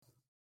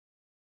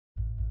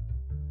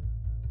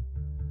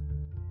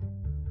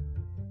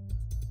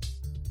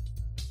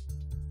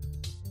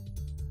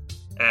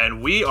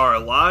And we are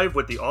live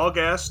with the All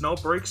Gas No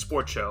Break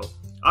Sports Show.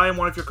 I am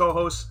one of your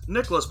co-hosts,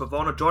 Nicholas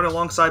Pavona, joined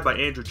alongside by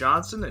Andrew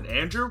Johnson. And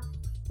Andrew,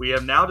 we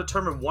have now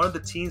determined one of the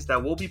teams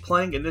that will be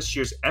playing in this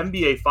year's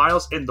NBA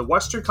Finals in the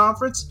Western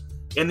Conference.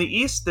 In the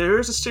East, there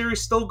is a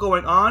series still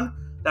going on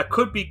that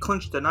could be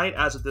clinched tonight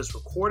as of this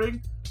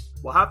recording.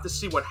 We'll have to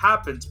see what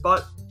happens,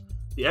 but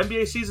the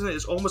NBA season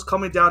is almost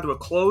coming down to a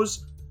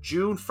close.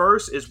 June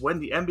 1st is when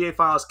the NBA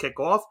Finals kick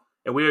off,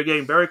 and we are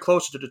getting very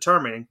close to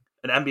determining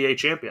an NBA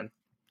champion.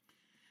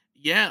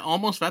 Yeah,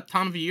 almost that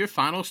time of the year.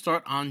 Finals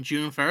start on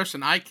June 1st,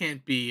 and I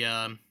couldn't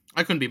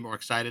be more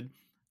excited.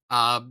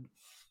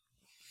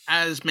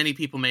 As many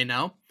people may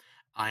know,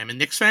 I am a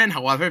Knicks fan.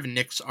 However, the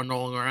Knicks are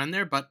no longer on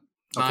there, but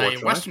my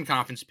Western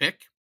Conference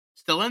pick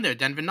still in there,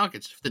 Denver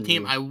Nuggets, the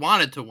team I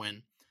wanted to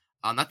win.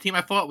 Not the team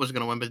I thought was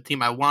going to win, but the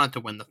team I wanted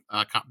to win the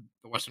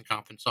Western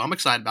Conference. So I'm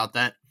excited about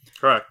that.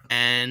 Correct.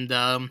 And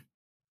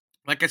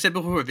like I said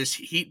before, this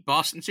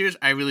Heat-Boston series,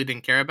 I really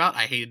didn't care about.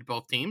 I hate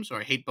both teams,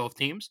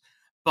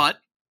 but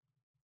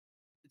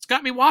it's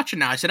got me watching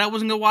now. I said I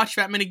wasn't going to watch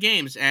that many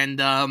games, and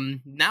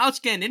now it's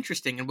getting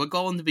interesting, and we'll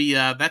go into the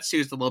that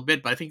series a little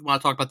bit, but I think we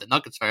want to talk about the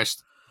Nuggets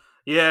first.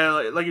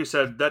 Yeah, like you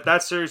said,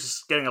 that series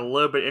is getting a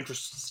little bit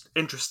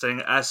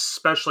interesting,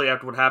 especially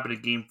after what happened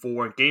in Game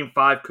 4. And Game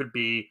 5 could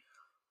be,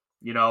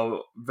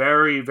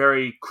 very,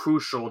 very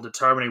crucial in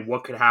determining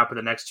what could happen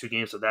the next two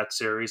games of that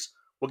series.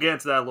 We'll get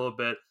into that a little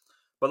bit.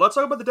 But let's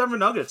talk about the Denver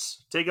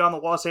Nuggets taking on the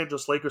Los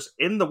Angeles Lakers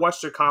in the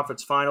Western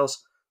Conference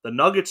Finals. The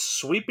Nuggets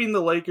sweeping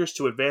the Lakers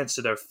to advance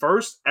to their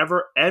first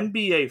ever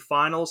NBA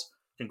Finals.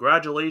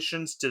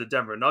 Congratulations to the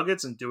Denver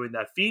Nuggets in doing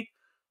that feat.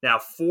 Now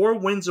 4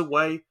 wins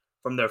away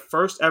from their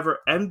first ever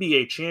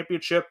NBA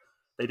championship.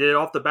 They did it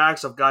off the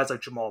backs of guys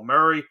like Jamal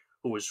Murray,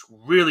 who was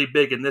really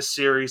big in this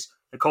series.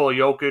 Nikola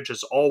Jokic,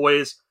 as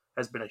always,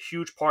 has been a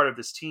huge part of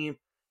this team.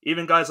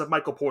 Even guys like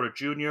Michael Porter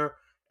Jr.,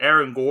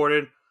 Aaron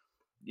Gordon.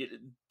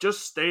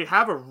 They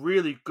have a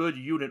really good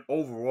unit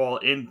overall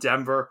in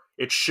Denver.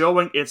 It's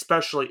showing,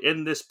 especially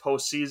in this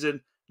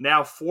postseason.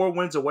 Now 4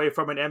 wins away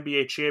from an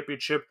NBA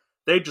championship.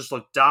 They just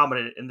look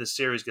dominant in this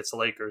series against the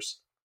Lakers.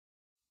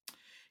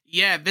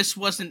 Yeah, this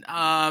wasn't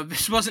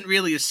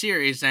really a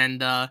series, and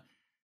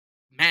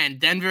man,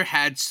 Denver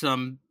had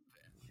some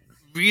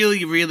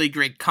really, really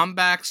great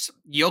comebacks.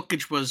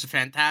 Jokic was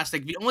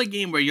fantastic. The only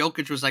game where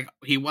Jokic was like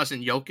he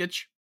wasn't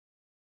Jokic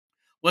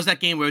was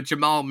that game where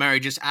Jamal Murray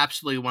just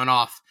absolutely went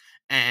off,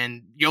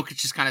 and Jokic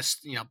just kind of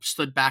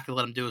stood back and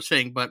let him do his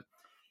thing. But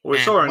we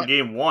saw in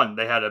Game 1,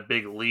 they had a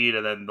big lead,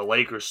 and then the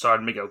Lakers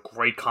started making a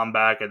great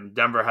comeback, and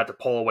Denver had to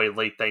pull away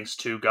late thanks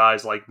to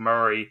guys like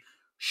Murray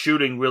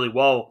shooting really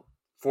well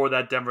for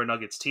that Denver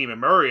Nuggets team. And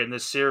Murray in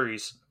this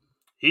series,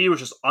 he was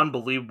just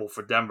unbelievable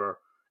for Denver.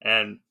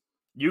 And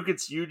you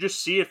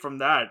just see it from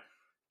that.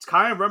 It's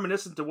kind of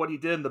reminiscent to what he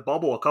did in the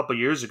bubble a couple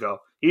years ago.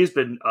 He's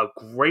been a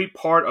great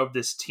part of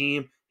this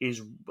team. He's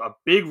a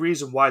big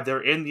reason why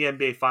they're in the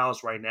NBA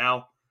Finals right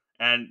now.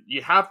 And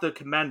you have to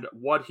commend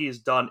what he's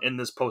done in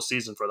this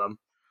postseason for them.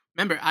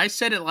 Remember, I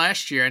said it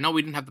last year. I know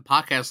we didn't have the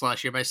podcast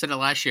last year, but I said it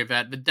last year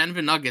that the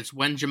Denver Nuggets,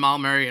 when Jamal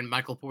Murray and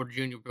Michael Porter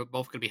Jr. were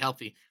both going to be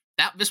healthy,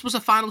 this was a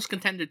finals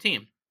contender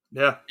team.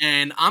 Yeah.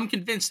 And I'm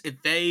convinced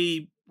if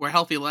they were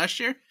healthy last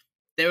year,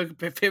 they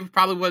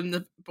probably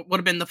would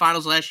have been in the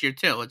finals last year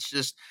too. It's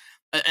just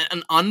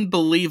an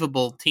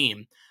unbelievable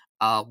team.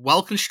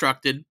 Well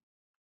constructed.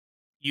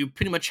 You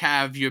pretty much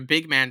have your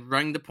big man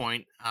running the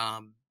point.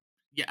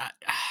 You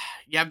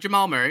have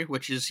Jamal Murray,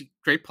 which is a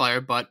great player,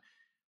 but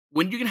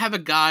when you can have a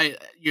guy,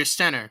 your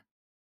center,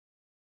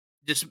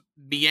 just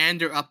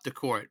meander up the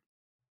court,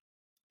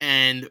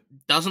 and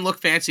doesn't look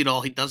fancy at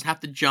all. He doesn't have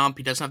to jump.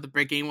 He doesn't have to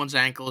break anyone's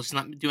ankles. He's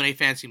not doing any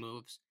fancy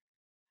moves.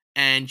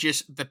 And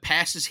just the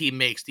passes he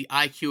makes, the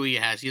IQ he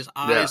has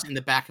eyes in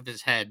the back of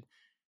his head.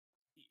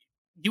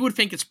 You would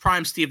think it's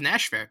prime Steve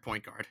Nash there at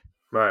point guard.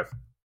 Right.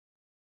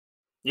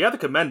 You have to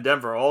commend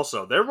Denver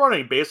also. They're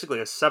running basically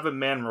a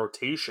 7-man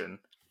rotation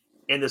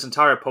in this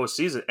entire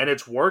postseason, and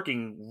it's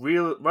working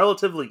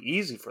relatively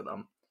easy for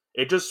them.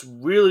 It just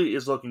really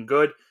is looking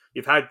good.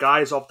 You've had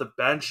guys off the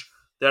bench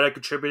that are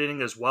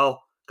contributing as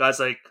well. Guys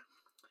like,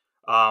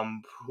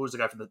 who's the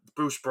guy from the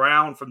Bruce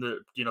Brown from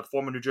the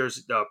former New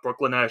Jersey,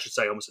 Brooklyn net, I should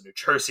say, almost a New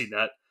Jersey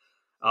net.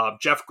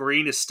 Jeff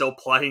Green is still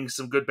playing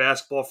some good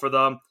basketball for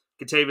them.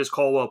 Kentavious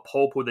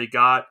Caldwell-Pope, who they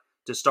got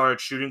to start at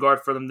shooting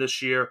guard for them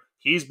this year,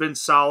 he's been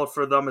solid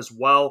for them as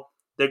well.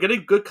 They're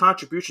getting good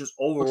contributions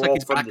overall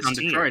from this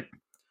team. Detroit.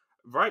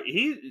 Right,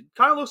 he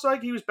kind of looks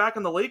like he was back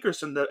in the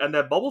Lakers and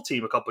that bubble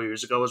team a couple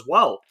years ago as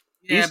well.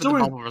 Yeah, but the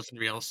bubble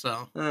wasn't real,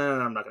 so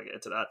I'm not going to get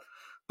into that.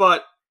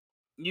 But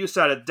you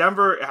said it.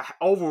 Denver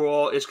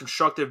overall is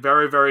constructed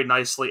very, very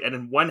nicely,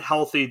 and when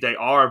healthy, they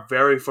are a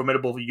very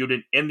formidable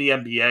unit in the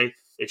NBA.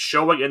 It's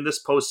showing in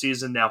this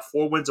postseason now,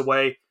 4 wins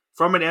away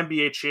from an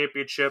NBA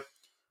championship.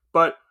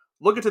 But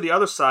looking to the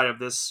other side of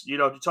this, you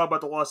talk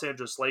about the Los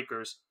Angeles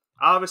Lakers.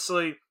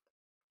 Obviously,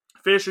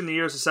 finishing the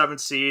year as a 7th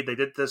seed, they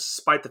did this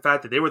despite the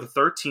fact that they were the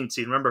 13th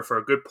seed. Remember, for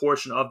a good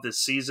portion of this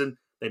season,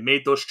 they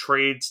made those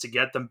trades to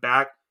get them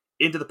back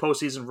into the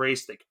postseason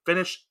race. They can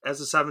finish as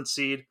the 7th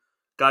seed.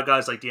 Got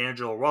guys like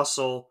D'Angelo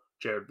Russell,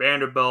 Jared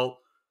Vanderbilt,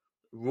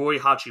 Rui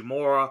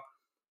Hachimura.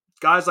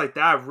 Guys like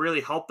that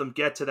really helped them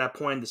get to that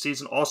point in the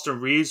season. Austin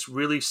Reeves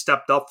really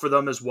stepped up for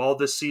them as well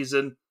this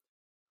season.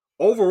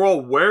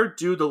 Overall, where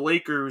do the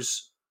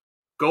Lakers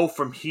go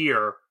from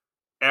here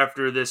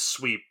after this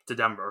sweep to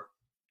Denver?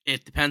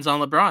 It depends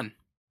on LeBron.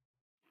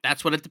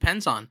 That's what it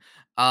depends on.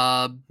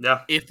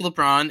 Yeah. If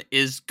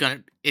he's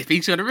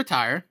gonna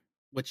retire,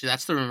 which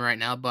that's the rumor right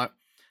now, but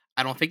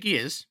I don't think he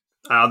is.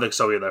 I don't think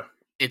so either.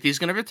 If he's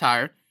gonna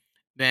retire,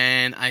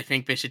 then I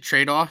think they should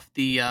trade off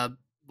the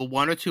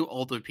one or two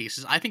older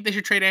pieces. I think they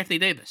should trade Anthony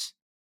Davis.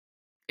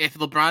 If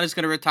LeBron is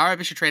going to retire,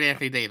 they should trade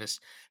Anthony Davis.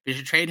 They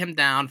should trade him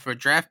down for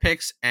draft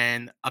picks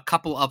and a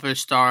couple other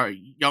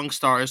young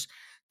stars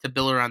to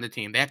build around the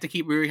team. They have to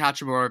keep Rui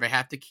Hachimura. They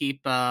have to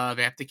keep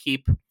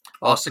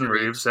Austin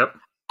Reeves. Yep.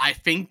 I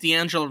think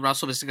D'Angelo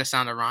Russell, this is going to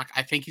sound a rock.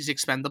 I think he's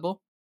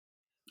expendable.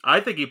 I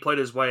think he played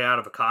his way out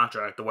of a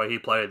contract the way he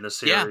played in this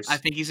series. Yeah, I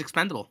think he's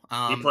expendable.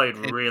 He played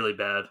really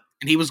bad.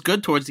 And he was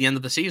good towards the end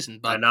of the season.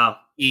 But I know.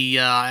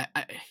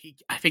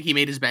 I think he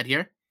made his bet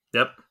here.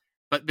 Yep.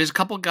 But there's a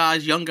couple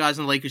guys, young guys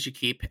in the Lakers you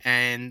keep,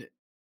 and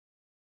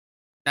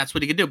that's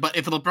what he can do. But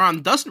if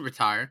LeBron doesn't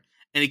retire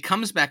and he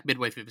comes back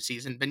midway through the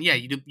season, then yeah,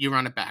 you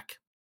run it back.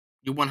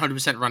 You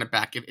 100% run it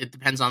back. It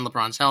depends on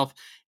LeBron's health.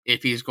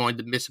 If he's going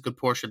to miss a good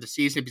portion of the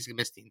season, if he's going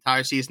to miss the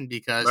entire season,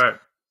 because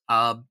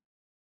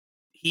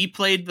he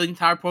played the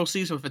entire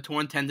postseason with a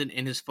torn tendon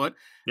in his foot.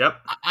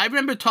 Yep. I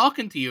remember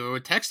talking to you or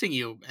texting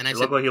you, and I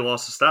said, looked like he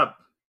lost a step.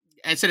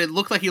 I said it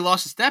looked like he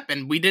lost a step,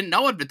 and we didn't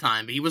know at the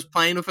time. He was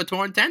playing with a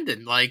torn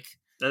tendon.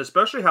 And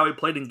especially how he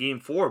played in Game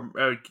 4.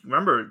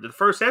 Remember, the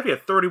first half, he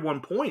had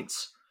 31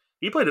 points.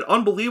 He played an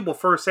unbelievable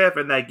first half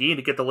in that game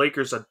to get the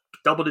Lakers a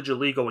double-digit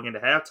lead going into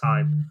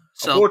halftime.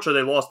 So,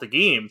 unfortunately, they lost the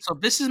game. So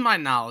this is my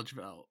knowledge,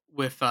 though,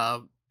 with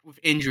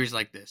injuries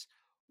like this.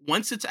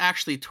 Once it's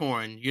actually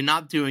torn, you're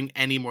not doing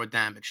any more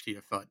damage to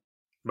your foot.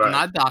 Right. I'm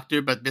not a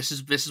doctor, but this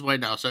is what I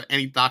know. So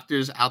any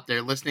doctors out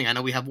there listening, I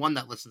know we have one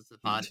that listens to the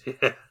pod.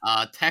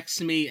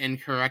 Text me and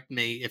correct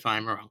me if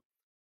I'm wrong.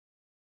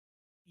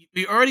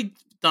 We already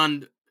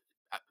done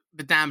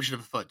the damage to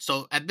the foot.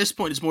 So at this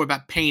point, it's more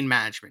about pain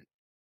management.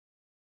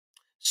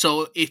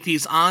 So if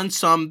he's on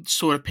some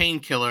sort of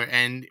painkiller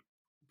and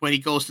when he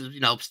goes to,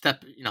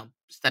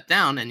 step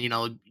down and,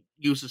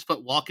 use his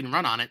foot, walk and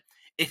run on it,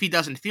 if he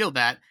doesn't feel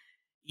that,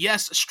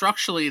 yes,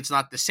 structurally it's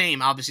not the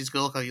same. Obviously, it's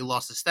going to look like he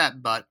lost a step,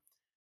 but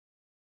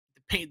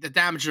the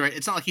damage rate,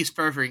 it's not like he's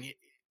furthering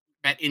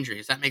that injury.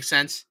 Does that make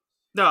sense?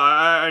 No,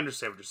 I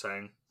understand what you're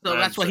saying. So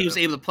that's why he was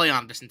able to play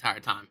on this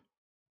entire time.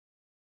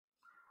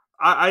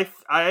 I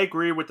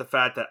agree with the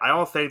fact that I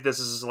don't think this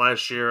is his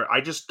last year.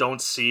 I just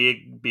don't see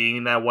it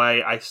being that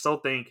way. I still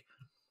think,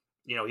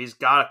 he's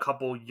got a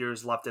couple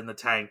years left in the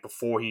tank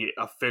before he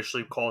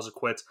officially calls it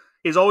quits.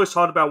 He's always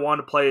talked about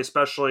wanting to play,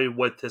 especially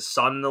with his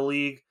son in the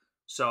league.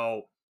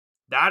 So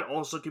that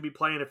also could be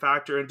playing a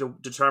factor into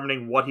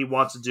determining what he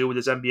wants to do with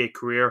his NBA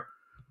career.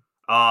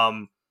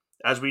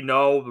 As we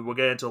know, we'll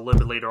get into a little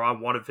bit later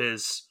on, one of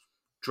his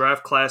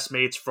draft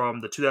classmates from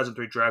the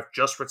 2003 draft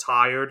just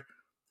retired.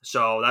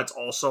 So that's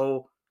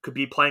also could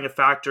be playing a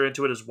factor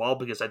into it as well,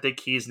 because I think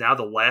he's now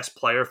the last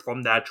player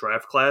from that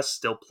draft class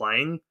still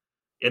playing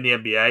in the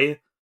NBA.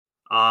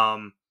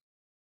 I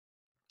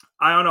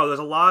don't know. There's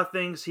a lot of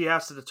things he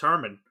has to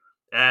determine.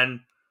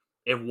 And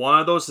if one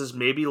of those is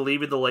maybe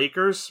leaving the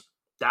Lakers,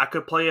 that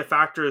could play a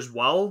factor as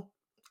well.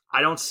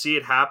 I don't see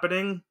it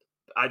happening.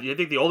 I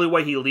think the only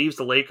way he leaves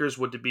the Lakers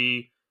would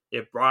be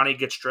if Bronny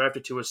gets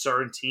drafted to a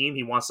certain team.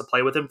 He wants to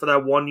play with him for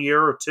that 1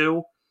 year or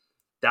two.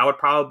 That would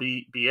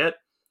probably be it.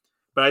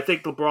 But I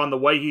think LeBron, the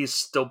way he's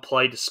still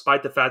played,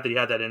 despite the fact that he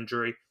had that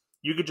injury,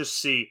 you could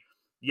just see,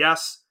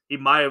 yes, he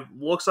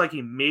looks like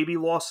he maybe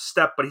lost a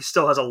step, but he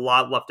still has a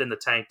lot left in the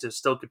tank to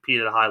still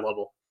compete at a high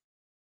level.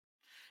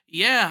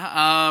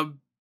 Yeah,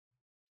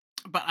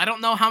 but I don't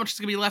know how much is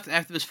going to be left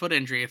after this foot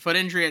injury. A foot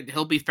injury,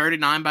 he'll be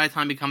 39 by the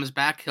time he comes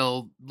back.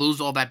 He'll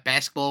lose all that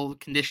basketball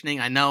conditioning.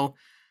 I know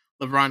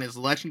LeBron is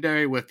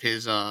legendary with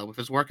his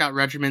workout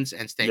regimens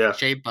and staying in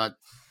shape, but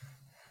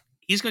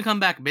he's going to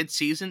come back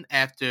mid-season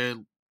after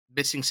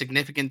missing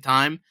significant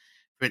time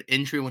for an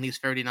injury when he's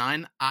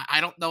 39.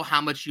 I don't know how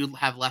much you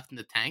have left in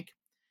the tank.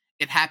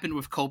 It happened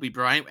with Kobe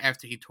Bryant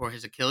after he tore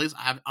his Achilles.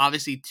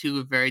 Obviously,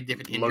 two very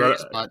different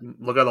injuries.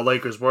 Look how the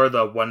Lakers were,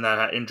 though, when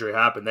that injury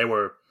happened. They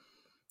were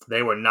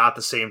not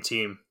the same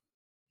team.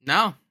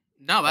 No,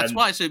 that's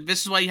why. So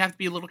this is why you have to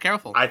be a little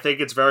careful. I think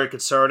it's very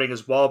concerning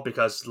as well,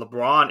 because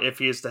LeBron, if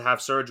he is to have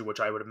surgery,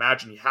 which I would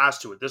imagine he has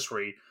to at this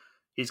rate,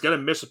 he's going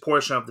to miss a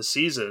portion of the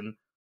season.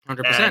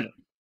 100%.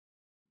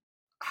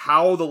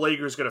 How the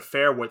Lakers going to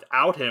fare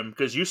without him,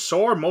 because you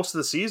saw most of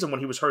the season when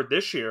he was hurt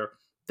this year,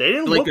 they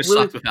didn't look really,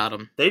 sucked without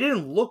him. They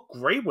didn't look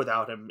great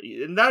without him,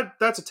 and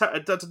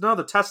that's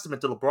another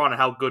testament to LeBron and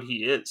how good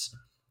he is.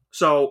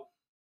 So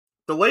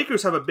the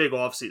Lakers have a big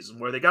offseason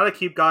where they got to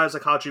keep guys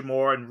like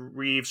Hachimura and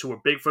Reeves, who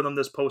are big for them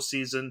this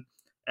postseason,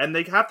 and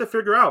they have to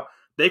figure out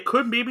they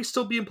could maybe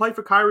still be in play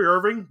for Kyrie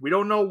Irving. We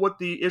don't know what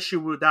the issue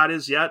with that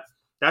is yet.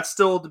 That's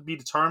still to be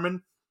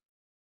determined.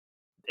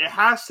 It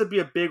has to be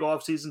a big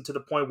offseason to the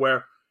point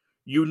where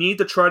you need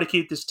to try to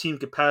keep this team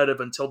competitive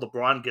until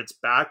LeBron gets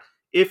back,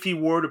 if he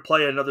were to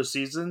play another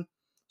season.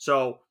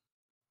 So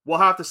we'll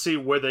have to see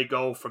where they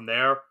go from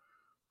there.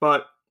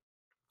 But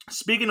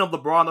speaking of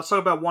LeBron, let's talk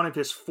about one of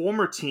his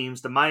former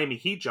teams, the Miami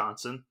Heat,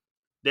 Johnson.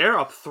 They're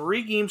up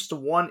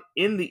 3-1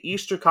 in the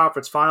Eastern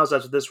Conference Finals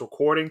as of this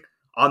recording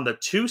on the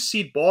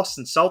 2-seed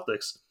Boston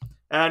Celtics.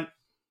 And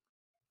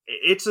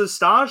it's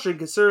astonishing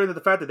considering the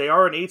fact that they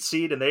are an 8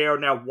 seed and they are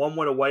now 1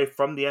 win away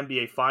from the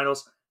NBA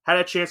Finals. Had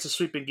a chance to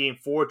sweep in Game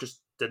 4, just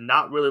did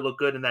not really look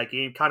good in that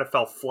game. Kind of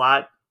fell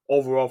flat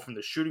overall from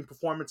the shooting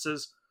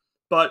performances.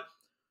 But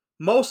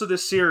most of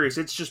this series,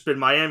 it's just been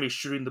Miami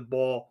shooting the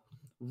ball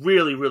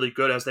really, really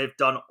good as they've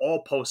done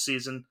all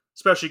postseason,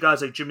 especially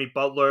guys like Jimmy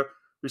Butler.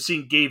 We've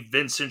seen Gabe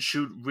Vincent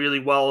shoot really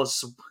well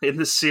in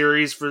this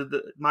series for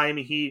the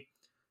Miami Heat.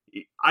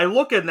 I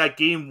look at that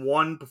Game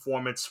 1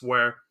 performance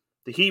where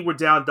the Heat were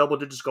down double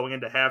digits going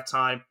into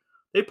halftime.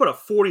 They put up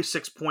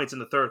 46 points in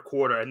the third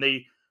quarter, and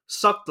they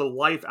sucked the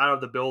life out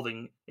of the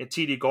building in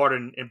TD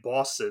Garden in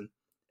Boston.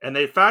 And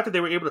the fact that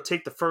they were able to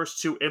take the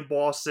first 2 in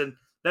Boston,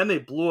 then they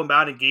blew them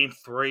out in Game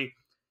 3.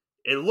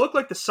 It looked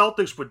like the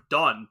Celtics were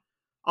done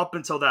up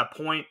until that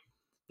point.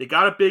 They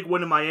got a big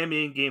win in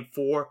Miami in Game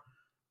 4.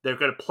 They're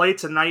going to play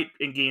tonight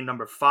in Game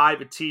number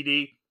 5 at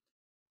TD.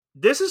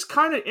 This is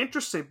kind of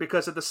interesting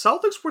because if the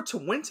Celtics were to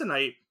win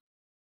tonight,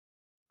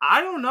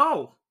 I don't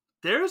know.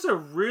 There's a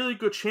really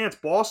good chance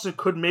Boston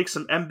could make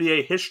some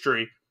NBA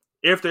history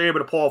if they're able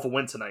to pull off a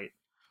win tonight.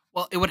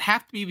 Well, it would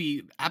have to be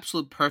the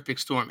absolute perfect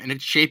storm, and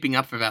it's shaping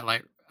up for that.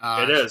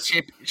 It is.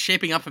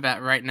 Shaping up for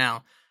that right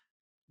now.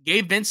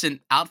 Gabe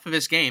Vincent out for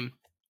this game,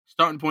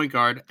 starting point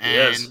guard.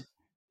 And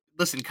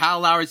listen,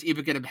 Kyle Lowry's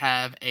either going to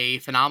have a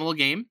phenomenal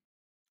game.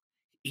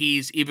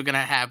 He's either going to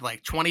have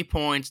 20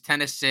 points,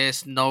 10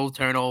 assists, no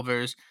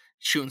turnovers,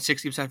 shooting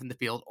 60% from the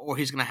field, or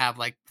he's going to have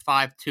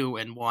 5, 2,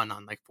 and 1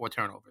 on 4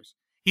 turnovers.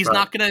 He's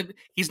not gonna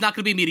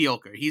be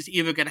mediocre. He's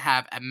either gonna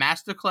have a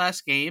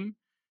masterclass game,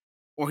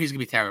 or he's gonna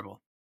be terrible.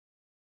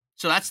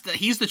 So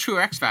he's the true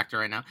X factor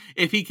right now.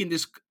 If he can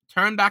just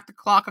turn back the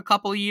clock a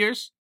couple of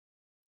years,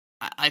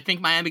 I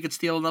think Miami could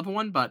steal another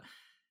one. But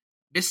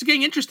this is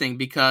getting interesting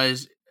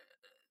because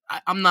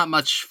I'm not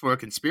much for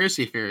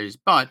conspiracy theories,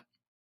 but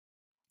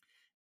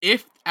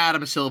if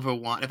Adam Silver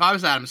if I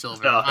was Adam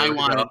Silver,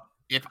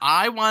 if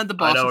I wanted the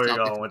Boston Celtics, I know where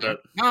you're going with it.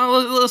 No,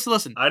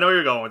 listen. I know where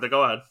you're going with it.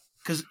 Go ahead.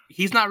 Because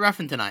he's not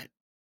reffing tonight.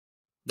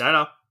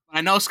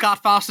 I know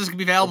Scott Foster's going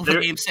to be available for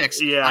Game 6.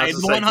 Yeah, I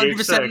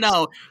 100%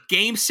 know.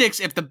 Game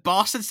 6, if the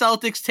Boston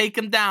Celtics take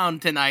him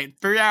down tonight,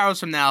 3 hours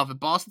from now, if the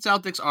Boston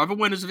Celtics are the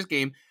winners of this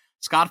game,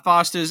 Scott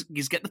Foster's,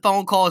 he's getting the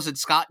phone call and said,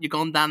 Scott, you're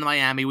going down to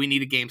Miami. We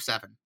need a Game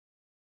 7.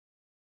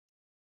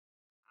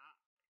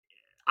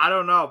 I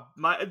don't know.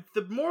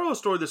 The moral of the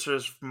story of this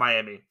is for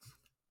Miami.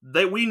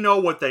 We know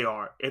what they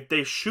are. If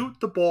they shoot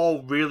the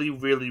ball really,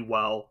 really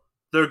well,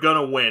 they're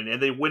going to win,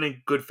 and they win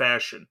in good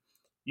fashion.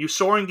 You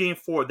saw in Game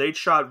 4, they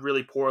shot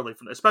really poorly,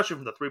 especially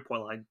from the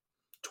three-point line.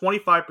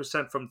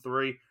 25% from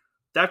 3.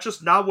 That's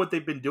just not what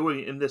they've been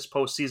doing in this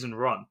postseason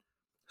run.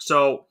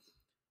 So,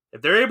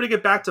 if they're able to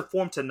get back to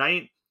form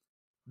tonight,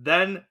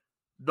 then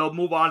they'll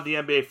move on to the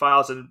NBA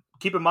Finals. And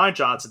keep in mind,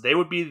 Johnson, they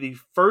would be the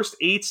first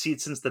 8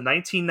 seed since the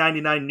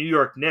 1999 New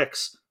York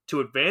Knicks to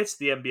advance to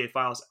the NBA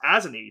Finals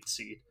as an 8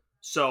 seed.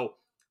 So,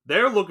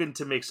 they're looking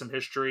to make some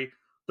history.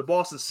 The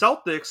Boston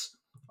Celtics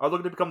are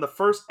looking to become the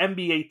first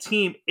NBA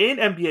team in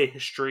NBA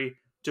history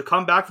to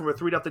come back from a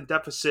 3-0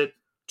 deficit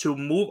to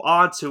move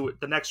on to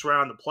the next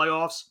round of the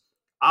playoffs.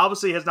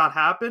 Obviously, has not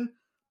happened,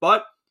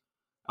 but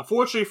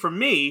unfortunately for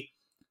me,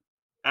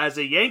 as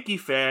a Yankee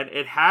fan,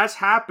 it has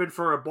happened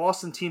for a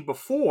Boston team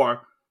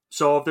before.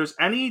 So if there's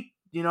any,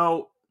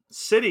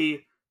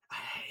 city, I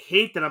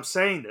hate that I'm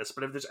saying this,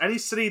 but if there's any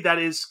city that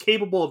is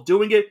capable of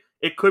doing it,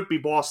 it could be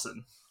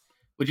Boston.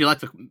 Would you like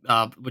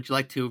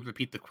to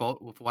repeat the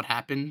quote with what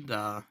happened?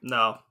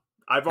 No.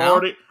 I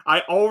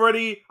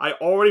already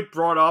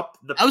brought up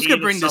the I was going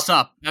to bring this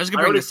up. It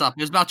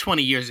was about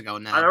 20 years ago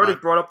now. I already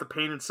brought up the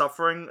pain and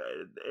suffering.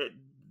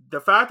 The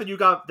fact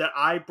that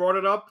I brought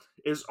it up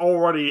is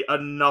already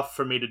enough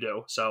for me to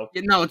do. So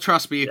no,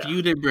 trust me. If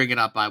you didn't bring it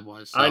up, I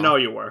was. So. I know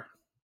you were.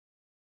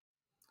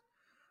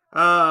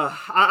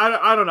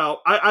 I don't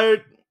know.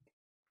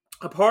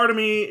 A part of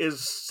me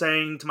is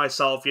saying to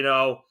myself,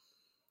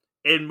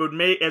 it would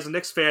make, as a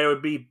Knicks fan, it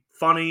would be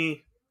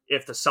funny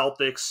if the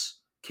Celtics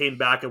came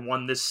back and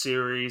won this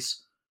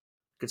series,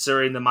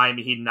 considering the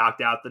Miami Heat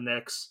knocked out the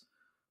Knicks.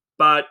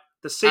 But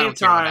at the same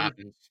time,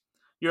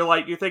 you're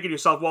thinking to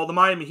yourself, well, the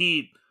Miami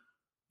Heat,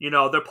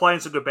 they're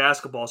playing some good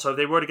basketball. So if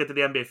they were to get to the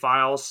NBA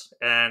Finals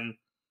and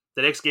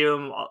the Knicks gave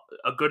them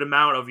a good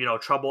amount of,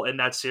 trouble in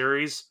that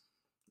series,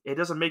 it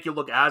doesn't make you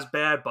look as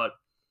bad, but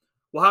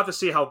we'll have to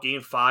see how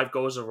Game 5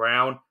 goes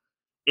around.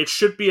 It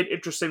should be an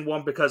interesting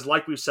one because,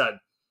 like we've said,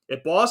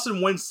 if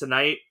Boston wins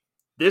tonight,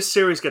 this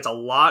series gets a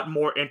lot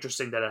more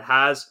interesting than it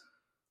has.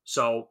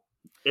 So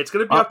It's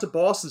going to be up to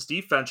Boston's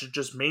defense to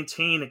just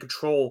maintain and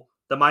control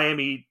the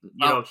Miami,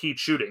 Heat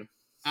shooting.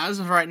 As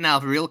of right now,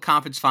 the real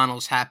conference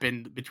finals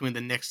happened between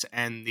the Knicks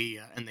and the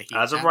Heat.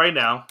 As of right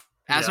now.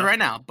 As of right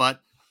now,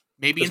 but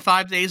maybe in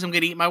 5 days I'm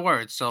going to eat my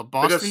words. So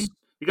Boston, because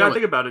you got to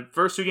think about it.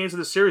 First 2 games of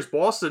the series,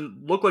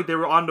 Boston looked like they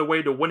were on their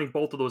way to winning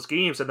both of those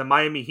games, and the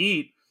Miami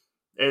Heat,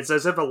 it's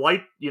as if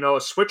a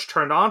switch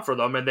turned on for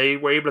them, and they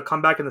were able to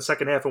come back in the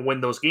second half and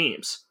win those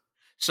games.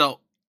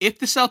 So if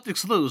the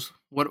Celtics lose,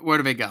 where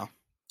do they go?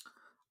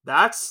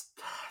 That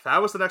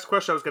was the next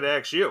question I was going to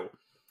ask you.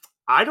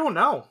 I don't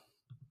know.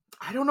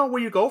 I don't know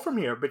where you go from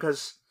here,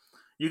 because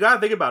you got to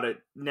think about it.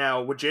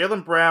 Now, with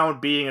Jaylen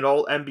Brown being an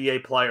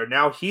all-NBA player,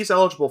 now he's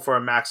eligible for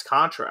a max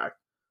contract.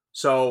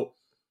 So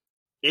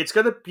it's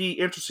going to be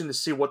interesting to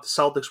see what the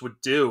Celtics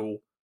would do.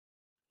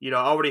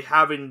 Already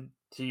having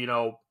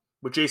to,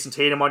 with Jason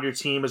Tatum on your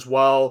team as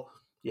well,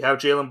 you have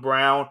Jaylen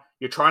Brown.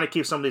 You're trying to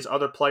keep some of these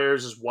other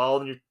players as well.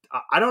 And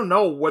I don't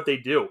know what they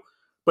do.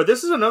 But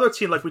this is another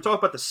team, like we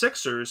talked about the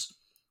Sixers,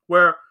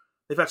 where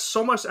they've had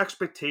so much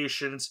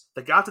expectations.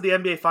 They got to the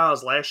NBA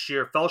Finals last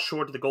year, fell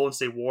short to the Golden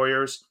State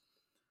Warriors.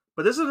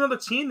 But this is another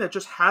team that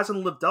just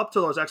hasn't lived up to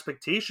those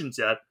expectations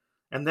yet.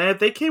 And then if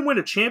they can win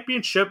a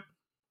championship,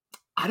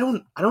 I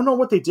don't know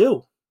what they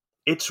do.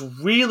 It's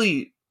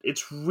really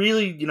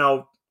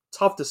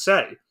tough to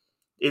say.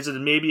 Is it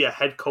maybe a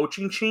head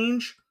coaching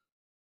change?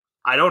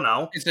 I don't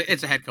know.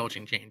 It's a head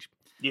coaching change.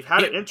 You've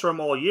had an interim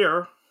all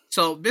year.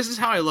 So this is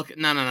how I look at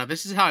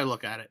this is how I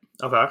look at it.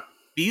 Okay.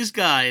 These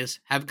guys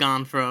have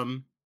gone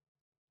from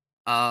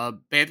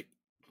they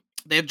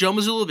have Joe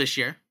Mazzulla this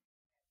year.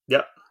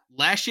 Yep.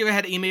 Last year they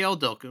had Ime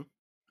Udoka.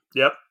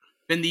 Yep.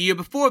 Then the year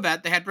before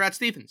that they had Brad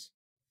Stevens.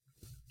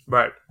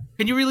 Right.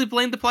 Can you really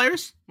blame the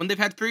players when they've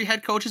had 3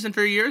 head coaches in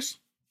 3 years?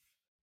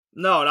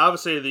 No, and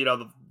obviously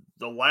the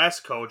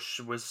last coach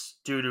was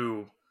due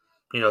to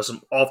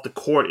some off the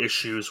court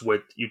issues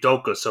with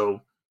Udoka.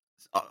 So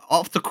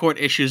off the court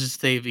issues is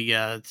Savvy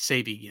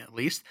at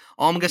least.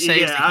 All I'm gonna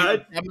say is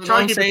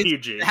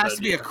there has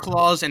to be a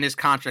clause in his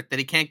contract that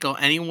he can't go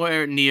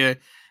anywhere near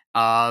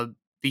the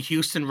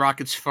Houston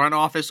Rockets front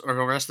office or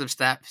the rest of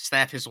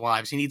staff his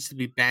wives. He needs to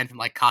be banned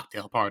from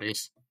cocktail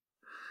parties.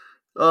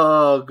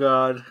 Oh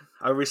God,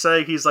 are we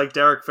saying he's like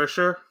Derek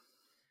Fisher?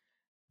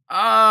 Or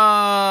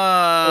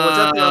was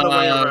that the other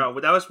way around?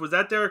 Was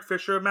that Derek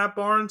Fisher and Matt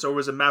Barnes, or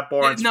was it Matt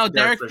Barnes? No,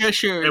 Derek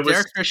Fisher.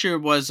 Derek Fisher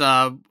was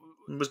dating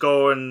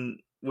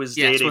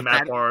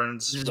Matt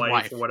Barnes'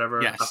 wife or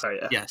whatever. Yes, okay,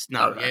 yeah. Yes,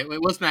 no, okay.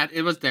 It was Matt.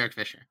 It was Derek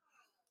Fisher.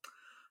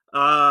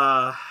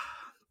 Yeah,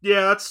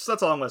 that's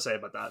all I'm gonna say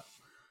about that.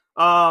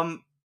 Well,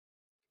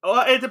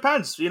 it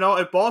depends.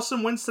 If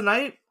Boston wins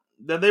tonight,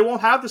 then they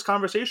won't have this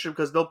conversation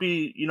because they'll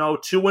be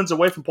 2 wins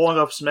away from pulling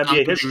off some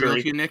NBA history.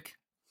 With you, Nick.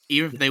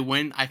 Even if they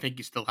win, I think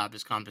you still have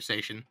this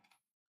conversation.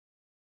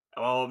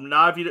 Well,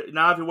 not if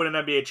you win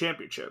an NBA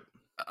championship.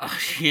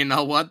 You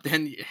know what?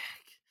 Then,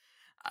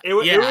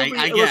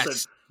 I guess.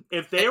 Listen,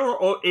 if they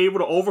were able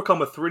to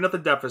overcome a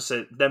 3-0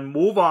 deficit, then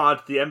move on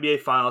to the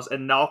NBA Finals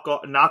and knock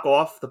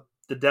off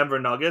the Denver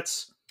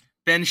Nuggets,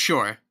 then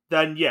sure.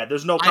 Then yeah,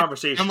 there's no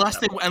conversation.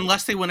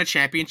 Unless they win a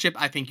championship,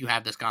 I think you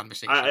have this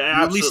conversation. You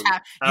at least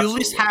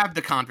have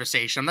the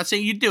conversation. I'm not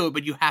saying you do it,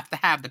 but you have to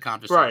have the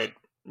conversation.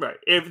 Right.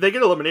 If they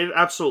get eliminated,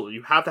 absolutely.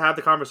 You have to have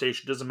the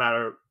conversation. Doesn't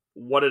matter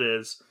what it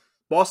is.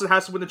 Boston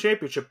has to win the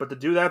championship, but to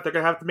do that, they're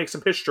going to have to make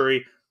some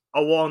history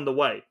along the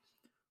way.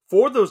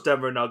 For those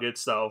Denver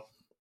Nuggets, though,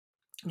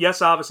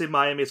 yes, obviously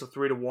Miami is a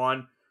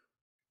 3-1.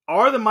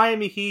 Are the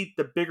Miami Heat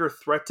the bigger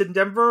threat to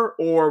Denver,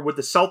 or would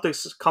the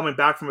Celtics coming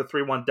back from a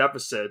 3-1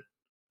 deficit,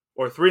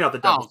 or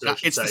 3-0 deficit, I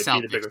should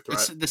say, be the bigger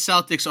threat? The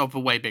Celtics are the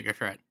way bigger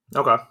threat.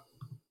 Okay.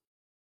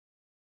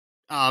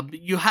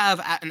 You have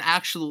an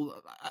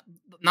actual...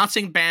 not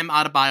saying Bam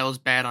Adebayo is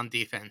bad on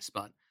defense,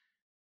 but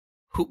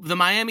the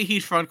Miami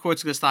Heat front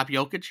court's going to stop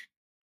Jokic?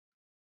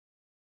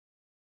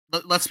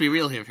 Let's be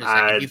real here for a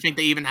second. You think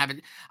they even have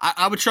it?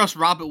 I would trust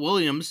Robert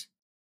Williams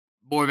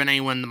more than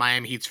anyone in the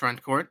Miami Heat's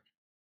front court.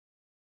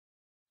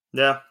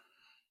 Yeah.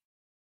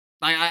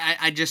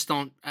 I just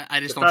don't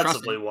trust him.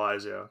 Defensively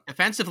wise, yeah.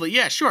 Defensively,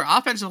 yeah, sure.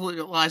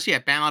 Offensively wise, yeah,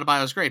 Bam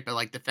Adebayo is great,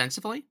 but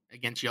defensively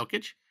against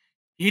Jokic,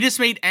 he just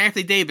made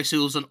Anthony Davis,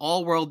 who was an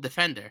all-world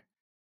defender,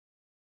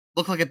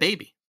 look like a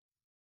baby.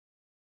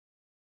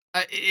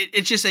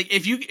 It's just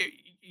if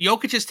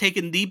Jokic has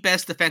taken the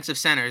best defensive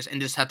centers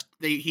and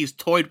he's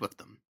toyed with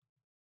them.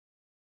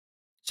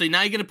 So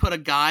now you're going to put a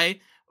guy.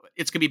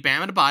 It's going to be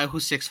Bam Adebayo,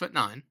 who's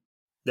 6'9".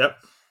 Yep.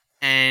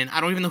 And I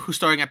don't even know who's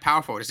starting at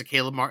power forward. Is it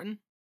Caleb Martin?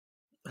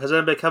 Has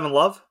it been Kevin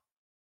Love?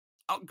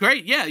 Oh,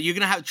 great! Yeah, you're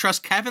going to have to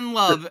trust Kevin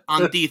Love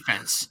on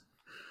defense.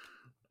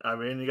 I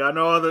mean, you got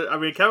no other. I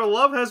mean, Kevin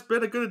Love has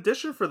been a good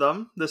addition for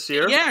them this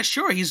year. Yeah,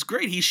 sure, he's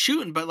great. He's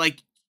shooting, but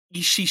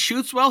he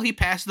shoots well. He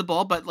passes the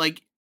ball, but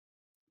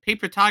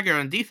paper tiger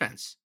on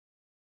defense.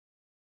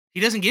 He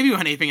doesn't give you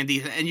anything in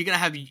defense, and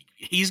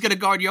he's gonna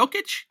guard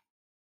Jokic.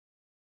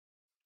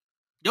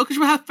 Jokic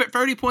will have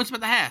 30 points by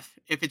the half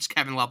if it's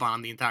Kevin Love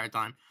on the entire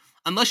time.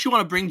 unless you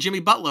want to bring Jimmy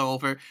Butler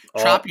over,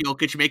 trap All,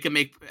 Jokic,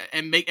 make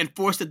and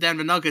force the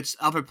Denver Nuggets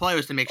other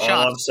players to make all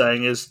I'm shots.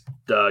 saying is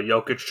the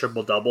Jokic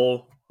triple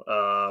double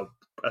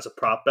as a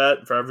prop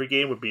bet for every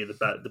game would be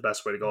the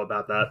best way to go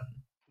about that.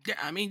 Yeah,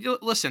 I mean,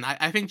 listen,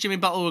 I think Jimmy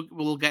Butler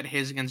will get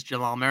his against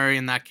Jamal Murray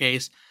in that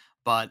case,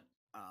 but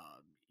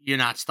you're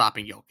not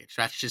stopping Jokic.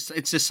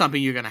 It's just something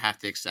you're gonna have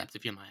to accept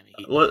if you're Miami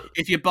Heat. Let,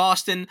 If you're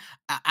Boston,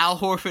 Al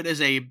Horford is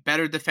a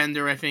better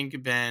defender, I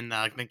think, than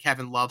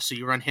Kevin Love. So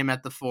you run him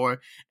at the 4,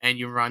 and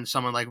you run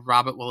someone like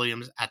Robert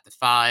Williams at the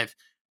 5,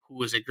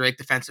 who is a great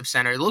defensive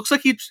center. It looks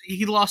like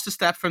he lost a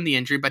step from the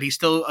injury, but he's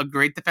still a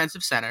great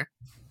defensive center.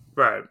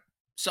 right.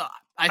 So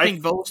I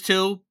think those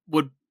two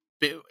would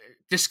be,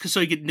 just so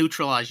you could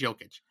neutralize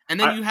Jokic, and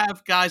then you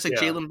have guys like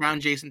Jaylen Brown,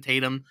 Jason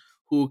Tatum,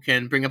 who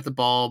can bring up the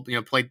ball,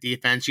 play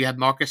defense. You have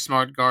Marcus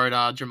Smart guard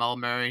Jamal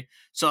Murray.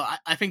 So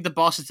I think the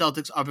Boston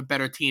Celtics are a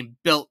better team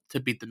built to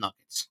beat the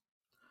Nuggets.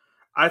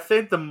 I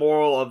think the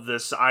moral of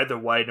this, either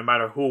way, no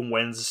matter who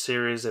wins the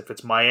series, if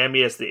it's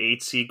Miami as the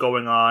 8 seed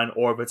going on,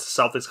 or if it's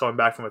the Celtics coming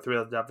back from a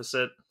 3-0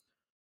 deficit,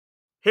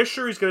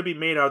 history is going to be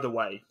made either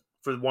way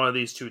for one of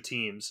these two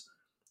teams.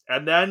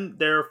 And then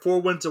they're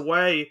 4 wins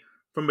away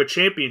from a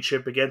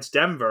championship against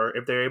Denver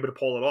if they're able to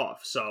pull it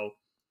off. So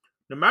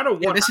no matter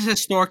what, this is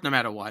historic. No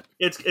matter what,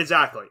 it's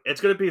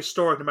going to be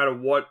historic no matter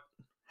what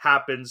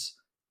happens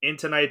in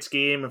tonight's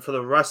game and for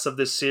the rest of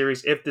this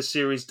series, if the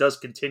series does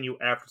continue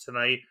after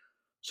tonight.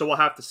 So we'll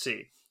have to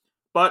see.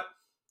 But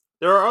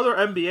there are other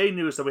NBA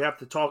news that we have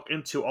to talk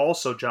into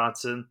also,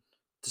 Johnson.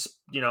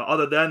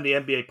 Other than the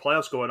NBA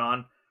playoffs going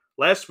on,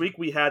 last week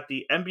we had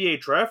the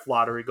NBA draft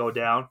lottery go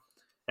down,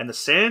 and the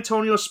San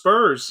Antonio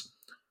Spurs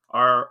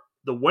are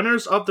the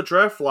winners of the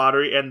draft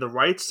lottery and the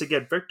rights to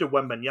get Victor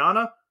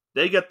Wembanyama.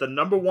 They get the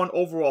number 1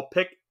 overall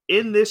pick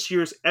in this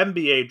year's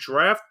NBA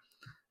draft,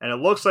 and it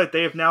looks like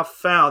they have now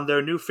found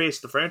their new face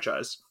of the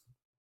franchise.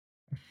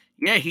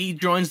 Yeah, he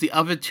joins the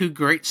other 2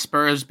 great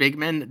Spurs big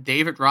men,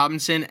 David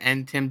Robinson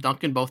and Tim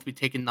Duncan, both be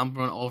taken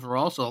number 1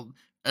 overall. So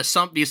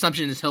the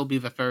assumption is he'll be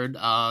the third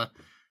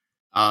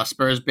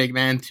Spurs big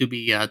man to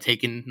be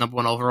taken number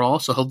 1 overall.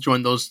 So he'll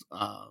join those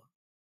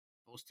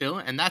 2,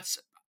 and that's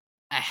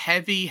a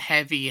heavy,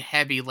 heavy,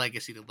 heavy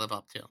legacy to live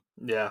up to.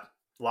 Yeah,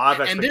 a lot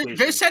of expectations. And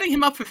they're setting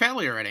him up for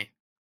failure already.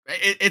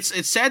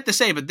 It's sad to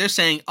say, but they're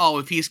saying,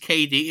 if he's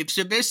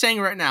KD, they're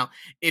saying right now,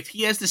 if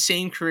he has the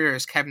same career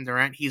as Kevin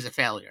Durant, he's a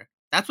failure.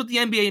 That's what the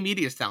NBA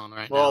media is telling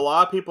right now. Well, a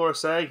lot of people are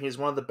saying he's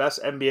one of the best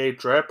NBA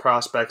draft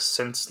prospects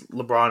since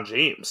LeBron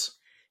James.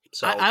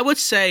 So I would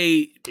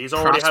say he's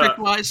already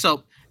prospect-wise.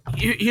 So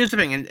here's the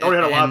thing. And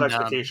already had a lot of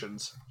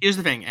expectations. Here's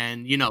the thing,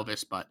 and you know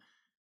this, but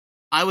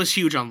I was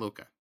huge on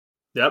Luka.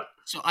 Yep.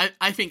 So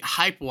I think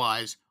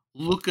hype-wise,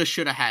 Luka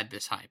should have had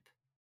this hype.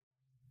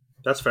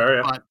 That's fair,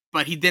 yeah.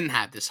 But he didn't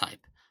have this hype.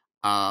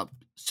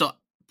 So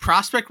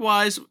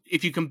prospect-wise,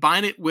 if you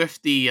combine it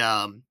with the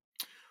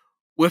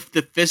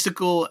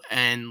physical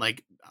and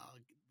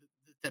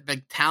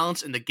the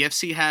talents and the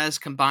gifts he has,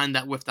 combine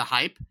that with the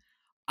hype,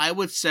 I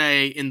would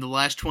say in the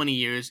last 20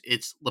 years,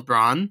 it's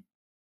LeBron,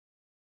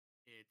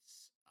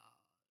 it's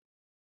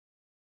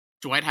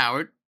Dwight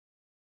Howard,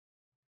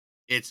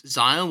 it's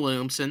Zion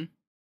Williamson,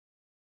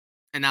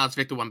 and now it's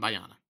Victor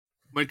Wembanyama.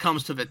 When it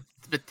comes to the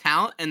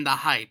talent and the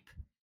hype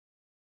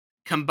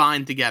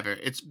combined together,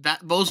 it's that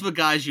those are the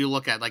guys you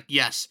look at. Like,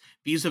 yes,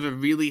 these are the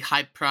really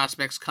hype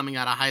prospects coming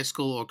out of high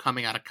school or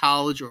coming out of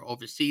college or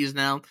overseas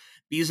now.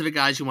 These are the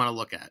guys you want to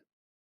look at.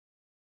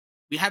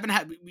 We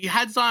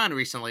had Zion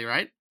recently,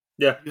 right?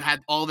 Yeah. You had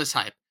all this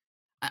hype.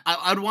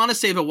 I'd want to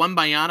say the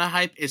Wembanyama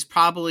hype is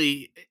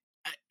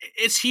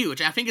it's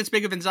huge. I think it's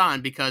bigger than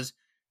Zion because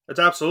it's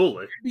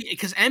absolutely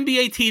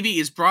NBA TV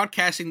is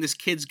broadcasting this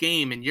kid's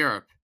game in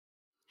Europe.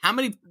 How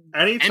many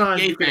anytime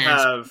NBA you can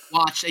fans have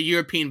watched a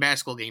European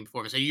basketball game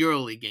before? It's a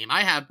EuroLeague game.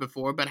 I have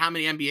before, but how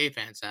many NBA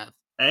fans have?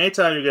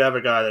 Anytime you can have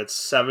a guy that's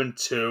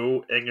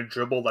 7'2" and can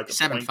dribble like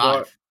a point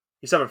guard.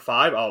 He's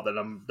 7'5"? Oh, then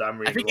I'm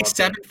reading. I think he's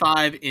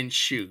 7'5" in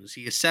shoes.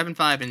 He is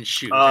 7'5" in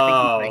shoes.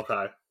 Oh,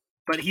 okay.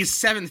 But he's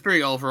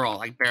 7'3" overall,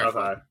 like barefoot.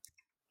 Okay.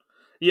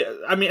 Yeah,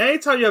 I mean,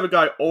 anytime you have a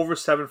guy over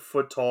 7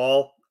 foot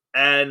tall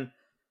and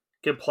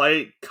can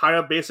play kind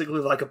of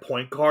basically like a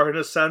point guard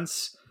in a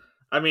sense,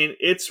 I mean,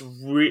 it's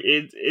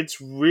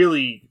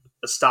really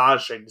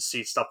astonishing to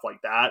see stuff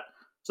like that.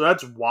 So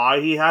that's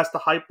why he has the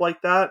hype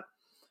like that.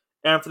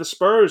 And for the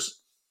Spurs,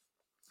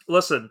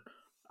 listen,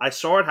 I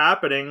saw it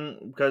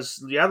happening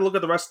because you have to look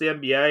at the rest of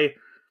the NBA.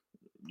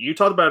 You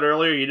talked about it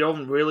earlier. You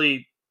don't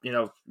really,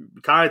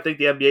 kind of think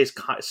the NBA is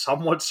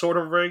somewhat sort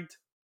of rigged.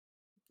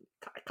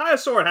 I kind of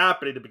saw it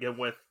happening to begin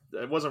with.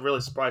 I wasn't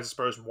really surprised the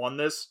Spurs won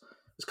this.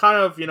 It's kind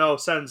of,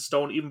 set in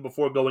stone even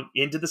before going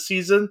into the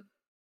season.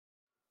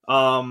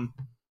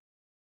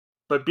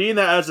 But being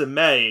that as it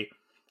may,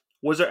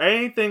 was there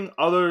anything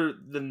other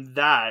than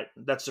that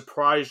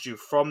surprised you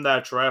from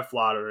that draft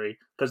lottery?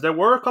 Because there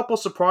were a couple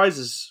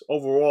surprises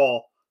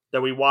overall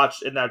that we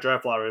watched in that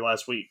draft lottery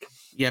last week.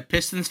 Yeah,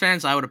 Pistons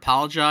fans, I would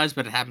apologize,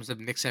 but it happens to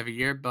the Knicks every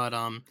year. But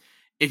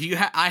If you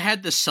I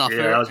had to Yeah, that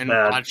suffer was and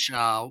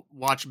bad.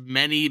 watch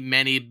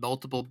many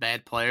multiple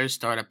bad players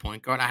start at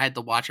point guard. I had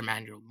to watch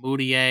Emmanuel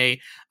Mudiay.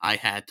 I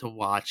had to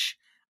watch,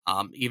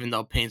 even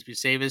though Painsby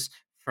Savis,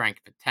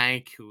 Frank the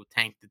Tank, who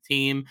tanked the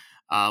team.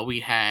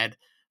 We had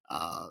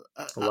a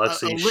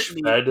Alexei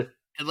litany. Shved.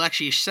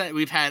 Alexi said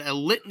we've had a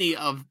litany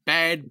of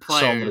bad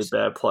So many players,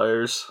 bad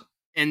players.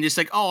 and just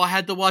like, oh, I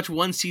had to watch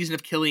one season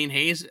of Killian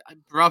Hayes,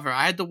 brother.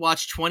 I had to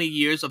watch 20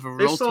 years of a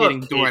They still have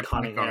rotating door Kate at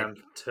point guard.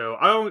 Cunningham too.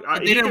 I don't. But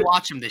they You didn't could.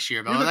 watch him this year,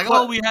 You though. could. Like,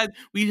 oh,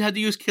 we had to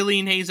use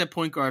Killian Hayes at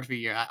point guard for a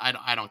year.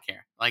 I don't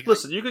care. Like,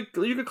 Listen, you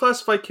could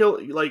classify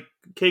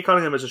Kate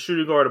Cunningham as a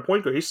shooting guard and a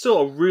point guard. He's still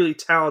a really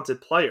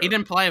talented player. he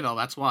didn't play though.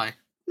 That's why.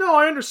 No,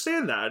 I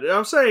understand that.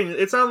 I'm saying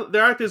it's not.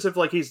 They're acting as if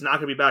like he's not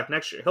going to be back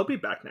next year. He'll be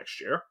back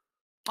next year.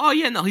 Oh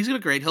yeah, no, he's gonna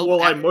great.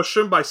 Will I mush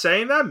him by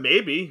saying that?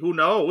 Maybe. Who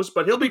knows?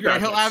 But he'll be great.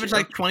 back He'll next average year.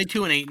 like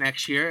 22 and 8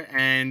 next year.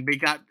 And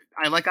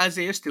I like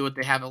Isaiah Stewart.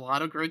 They have a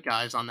lot of great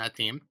guys on that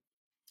team,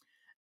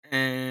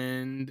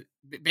 and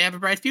they have a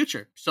bright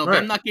future. So Right.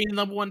 them not getting the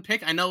number one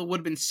pick, I know it would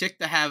have been sick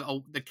to have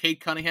the Cade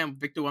Cunningham,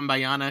 Victor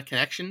Wembanyama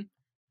connection.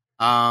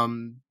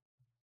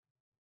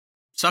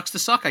 Sucks to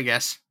suck, I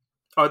guess.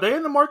 Are they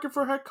in the market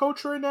for head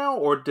coach right now,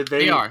 or did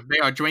they? They are.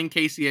 Dwayne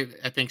Casey,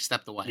 I think,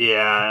 stepped away.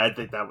 Yeah, I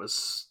think that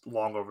was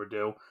long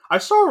overdue. I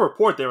saw a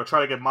report they were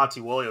trying to get Monty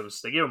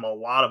Williams. They gave him a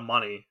lot of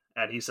money,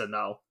 and he said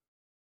no.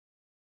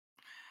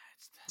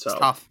 It's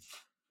tough.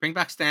 Bring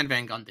back Stan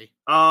Van Gundy.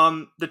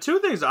 The two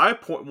things I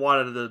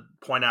wanted to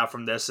point out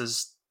from this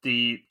is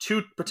the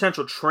two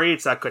potential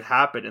trades that could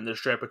happen in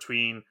this draft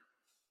between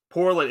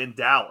Portland and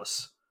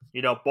Dallas.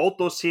 Both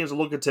those teams are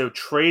looking to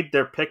trade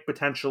their pick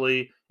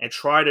potentially and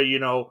try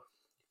to,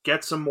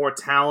 get some more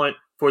talent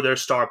for their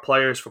star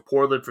players. For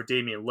Portland, for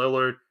Damian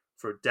Lillard.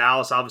 For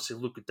Dallas, obviously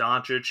Luka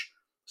Doncic.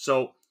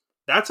 So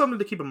that's something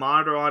to keep a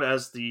monitor on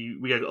as we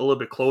get a little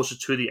bit closer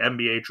to the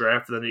NBA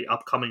draft in the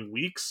upcoming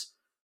weeks.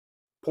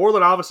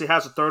 Portland obviously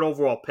has a third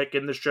overall pick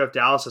in this draft.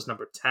 Dallas has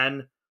number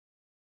 10.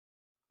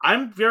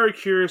 I'm very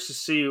curious to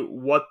see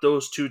what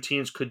those two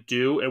teams could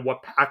do and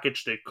what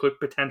package they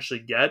could potentially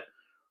get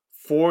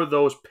for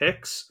those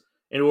picks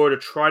in order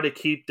to try to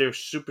keep their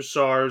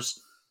superstars,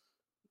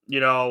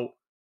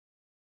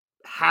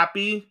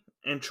 happy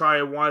and try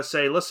and want to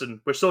say,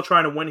 listen, we're still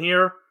trying to win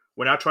here.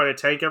 We're not trying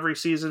to tank every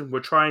season.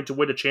 We're trying to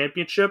win a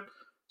championship.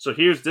 So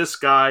here's this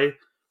guy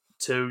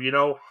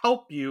to,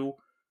 help you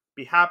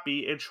be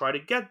happy and try to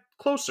get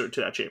closer to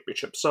that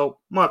championship. So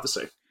we'll have to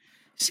see.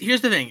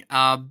 Here's the thing.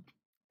 To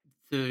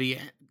the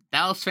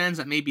Dallas fans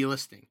that may be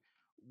listening,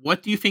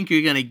 what do you think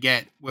you're going to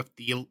get with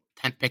the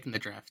 10th pick in the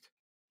draft?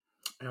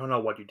 I don't know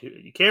what you do.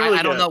 You can't really.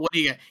 I don't know what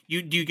you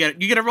get.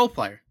 You get a role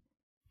player.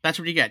 That's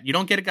what you get. You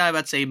don't get a guy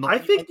that's a. I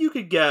think you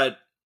could get.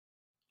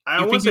 I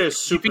don't want to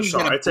say a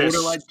superstar. I'd say.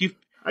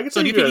 I could say.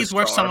 So do you think he's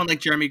worth someone like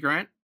Jeremy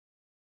Grant?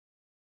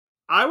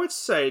 I would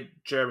say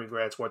Jeremy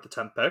Grant's worth the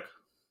 10th pick.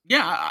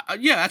 Yeah,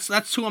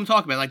 that's who I'm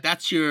talking about. Like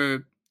that's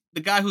the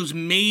guy who's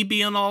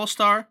maybe an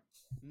all-star,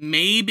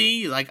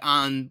 maybe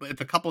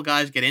if a couple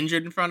guys get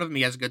injured in front of him,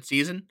 he has a good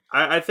season.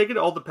 I think it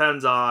all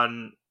depends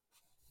on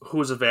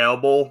who's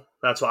available.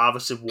 That's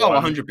obviously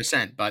one.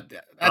 100%. But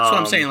that's what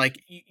I'm saying.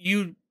 Like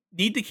you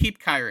need to keep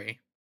Kyrie.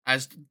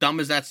 As dumb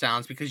as that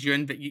sounds, because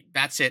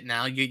that's it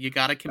now. You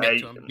got to commit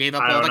to him. You gave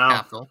up all the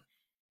capital.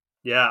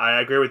 Yeah, I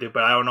agree with you,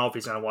 but I don't know if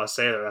he's going to want to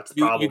stay there. That's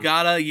the problem.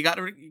 You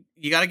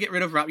gotta get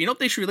rid of Rob. You know what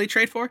they should really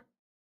trade for?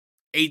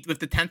 With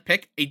the 10th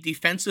pick, a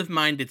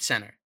defensive-minded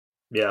center.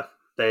 Yeah,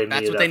 they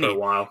need that for a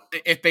while.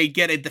 If they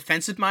get a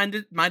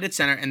defensive-minded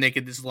center and they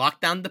could just lock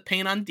down the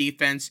paint on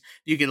defense,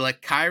 you could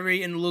let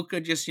Kyrie and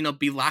Luka just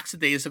be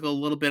lackadaisical a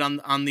little bit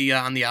on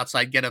the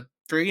outside, get a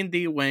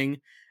 3-and-D wing,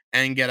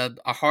 and get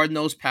a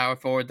hard-nosed power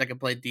forward that can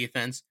play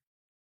defense.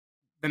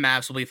 The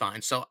Mavs will be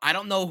fine. So I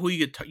don't know who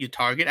you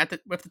target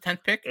with the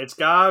 10th pick. It's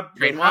got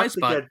to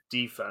get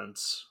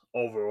defense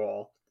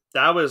overall.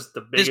 That was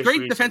the biggest. There's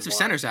great defensive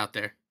centers out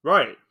there,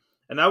 right?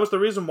 And that was the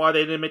reason why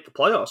they didn't make the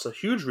playoffs. A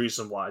huge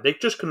reason why they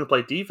just couldn't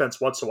play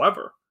defense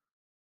whatsoever.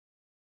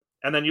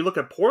 And then you look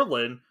at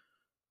Portland;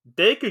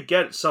 they could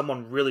get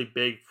someone really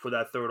big for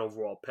that third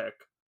overall pick.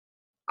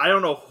 I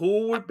don't know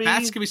who would be.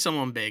 That's gonna be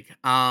someone big.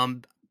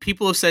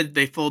 People have said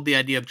they fooled the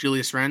idea of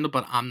Julius Randle,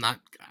 but I'm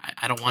not.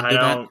 I don't want to do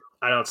that.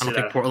 I don't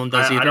think Portland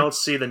does either. I don't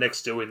see the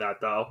Knicks doing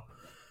that, though.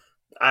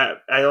 I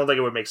don't think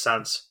it would make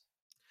sense.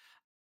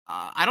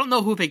 I don't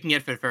know who they can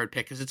get for the third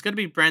pick, because it's going to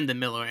be Brandon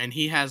Miller, and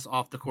he has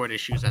off-the-court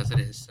issues as it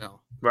is.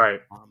 So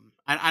right.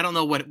 I don't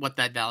know what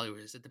that value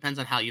is. It depends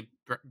on how you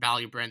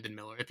value Brandon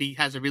Miller. If he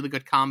has a really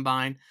good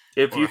combine.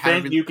 If you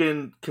think you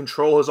can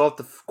control his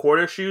off-the-court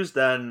issues,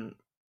 then...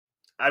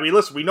 I mean,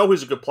 listen, we know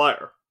he's a good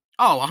player.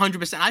 Oh,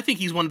 100%. I think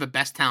he's one of the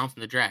best talents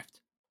in the draft.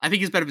 I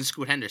think he's better than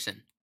Scoot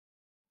Henderson.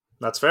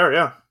 That's fair,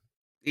 yeah.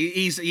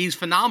 He's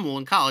phenomenal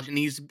in college, and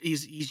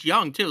he's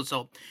young too.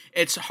 So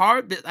it's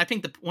hard. I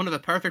think one of the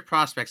perfect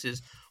prospects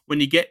is when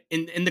you get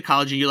into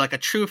college and you're like a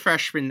true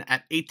freshman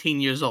at 18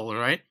 years old,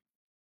 right?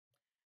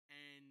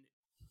 And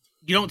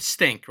you don't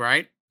stink,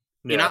 right?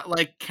 Yeah. You're not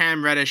like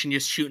Cam Reddish and you're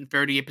shooting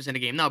 38% a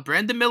game. No,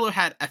 Brandon Miller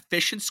had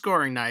efficient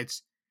scoring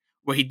nights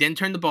where he didn't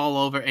turn the ball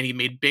over and he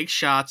made big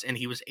shots and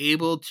he was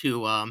able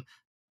to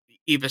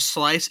either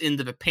slice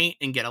into the paint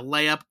and get a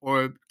layup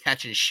or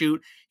catch and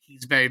shoot.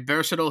 He's very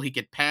versatile. He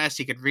could pass,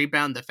 he could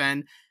rebound,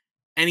 defend,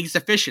 and he's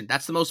efficient.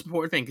 That's the most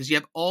important thing because you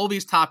have all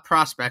these top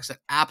prospects that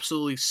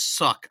absolutely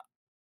suck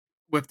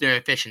with their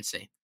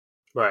efficiency.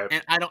 Right.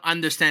 And I don't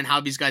understand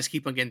how these guys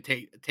keep on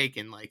getting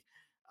taken. Like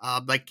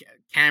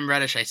Cam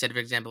Reddish, I said, for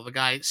example, the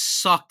guy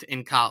sucked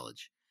in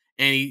college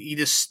and he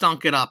just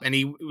stunk it up and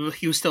he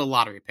was still a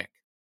lottery pick.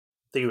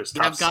 I think he was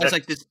You top have guys 6.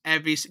 like this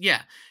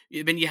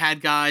Then you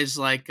had guys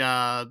like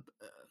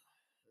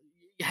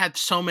you had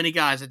so many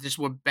guys that just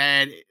were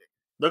bad.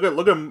 Look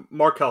at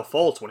Markelle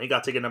Fultz when he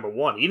got taken number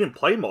 1. He didn't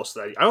play most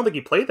of that. I don't think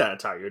he played that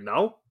entire year.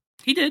 No,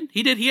 He did.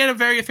 He had a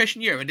very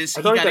efficient year. I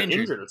thought he got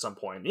injured at some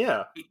point.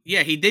 Yeah,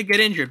 he did get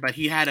injured, but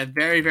he had a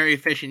very, very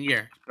efficient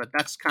year. But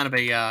that's kind of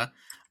a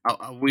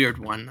weird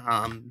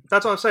one.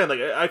 that's what I'm saying. Like,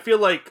 I feel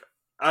like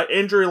an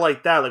injury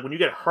like that, like when you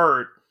get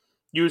hurt,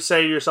 you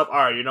say to yourself, "All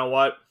right, you know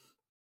what?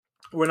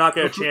 We're not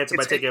going to chance it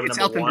by taking him it's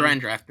number Elton 1."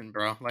 Brand drafting,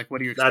 bro. Like, what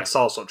do you expect? That's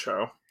also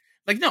true.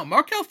 Like, no,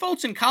 Markelle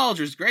Fultz in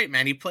college was great,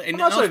 man. He played in I'm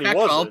not saying he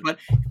wasn't. but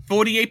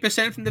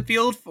 48% from the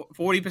field,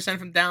 40%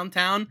 from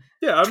downtown.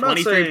 Yeah, I'm not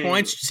 23 saying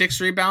points, 6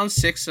 rebounds,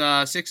 6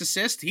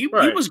 assists. He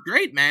Right. was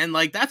great, man.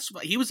 Like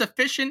he was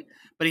efficient,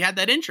 but he had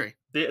that injury.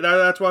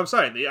 That's what I'm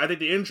saying. I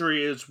think the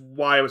injury is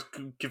why I was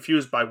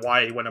confused by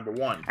why he went number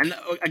 1. And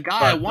a guy But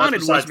I that's wanted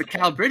was besides the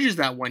Mikal Bridges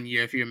that one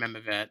year, if you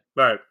remember that.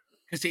 Right.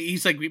 Because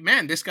he's like,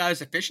 man, this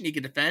guy's efficient. He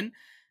can defend.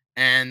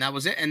 And that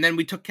was it. And then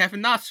we took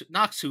Kevin Knox,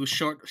 who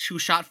shot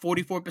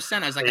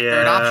 44% as like a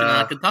third option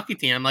on a Kentucky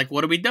team. I'm like,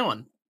 what are we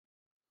doing?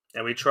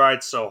 And we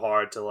tried so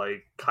hard to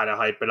like kind of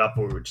hype it up,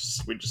 but we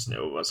just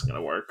knew it wasn't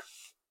going to work.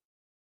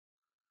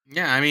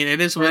 Yeah, I mean, it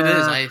is what it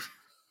is.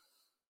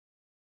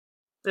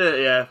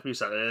 Yeah, you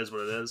said it is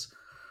what it is.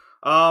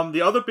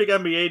 The other big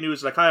NBA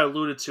news, and I kind of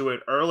alluded to it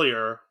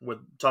earlier with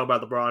talking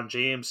about LeBron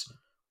James,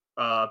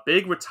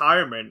 big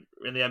retirement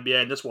in the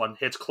NBA, and this one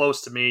hits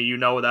close to me. You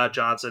know that,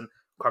 Johnson.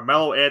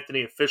 Carmelo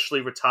Anthony officially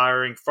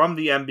retiring from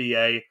the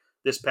NBA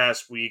this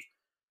past week.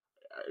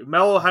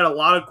 Melo had a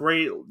lot of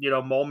great,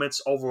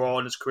 moments overall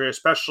in his career,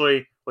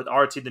 especially with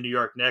our team, the New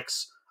York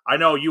Knicks. I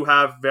know you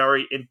have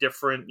very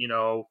indifferent,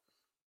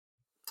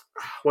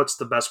 what's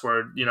the best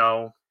word?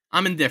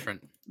 I'm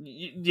indifferent.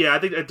 Yeah, I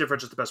think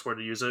indifference is the best word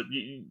to use it.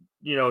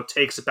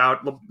 Takes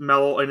about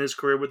Melo in his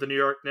career with the New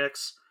York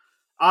Knicks.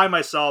 I'm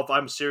a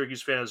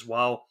Syracuse fan as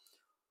well.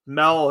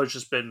 Melo has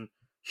just been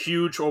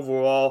huge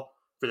overall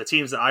for the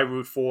teams that I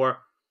root for.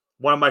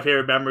 One of my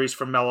favorite memories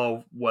from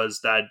Melo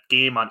was that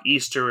game on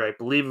Easter. I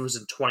believe it was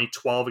in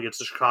 2012 against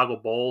the Chicago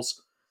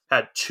Bulls.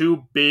 Had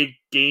 2 big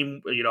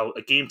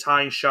a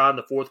game-tying shot in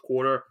the fourth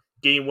quarter,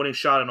 game-winning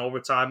shot in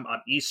overtime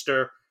on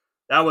Easter.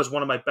 That was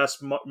one of my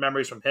best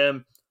memories from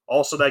him.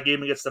 Also, that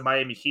game against the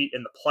Miami Heat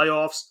in the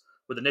playoffs,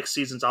 where the Knicks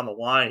season's on the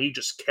line. He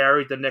just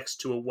carried the Knicks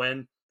to a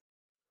win.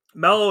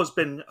 Melo has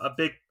been a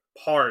big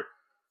part,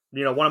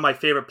 one of my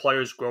favorite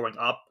players growing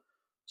up.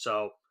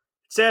 So,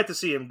 sad to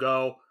see him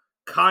go.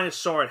 Kind of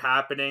saw it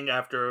happening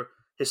after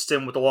his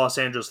stint with the Los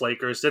Angeles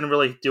Lakers. Didn't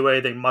really do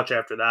anything much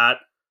after that.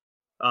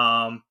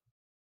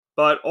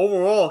 But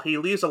overall, he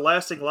leaves a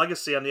lasting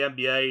legacy on the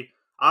NBA.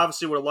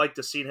 Obviously, would have liked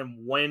to see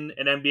him win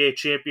an NBA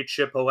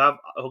championship.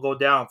 He'll go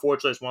down,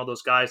 unfortunately, as one of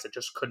those guys that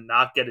just could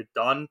not get it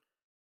done.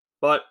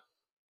 But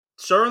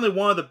certainly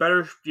one of the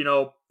better,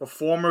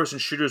 performers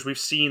and shooters we've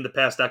seen the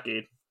past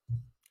decade.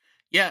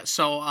 Yeah,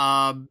 so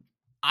I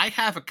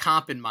have a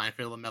comp in mind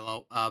for real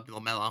Melo,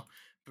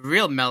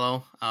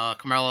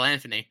 Carmelo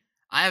Anthony.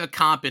 I have a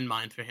comp in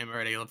mind for him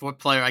already of what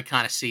player I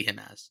kind of see him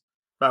as.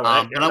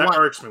 That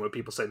irks me when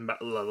people say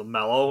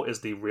Melo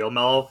is the real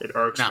Melo. It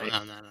irks me.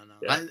 No.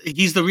 Yeah.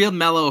 He's the real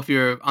Melo if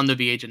you're under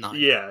the age of 9.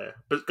 Yeah,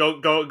 but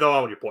go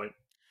on with your point.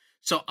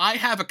 So I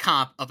have a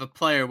comp of a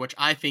player which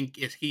I think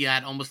he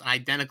had almost an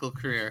identical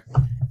career,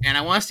 and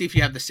I want to see if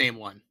you have the same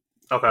one.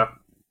 Okay.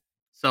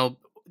 So,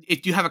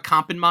 if you have a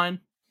comp in mind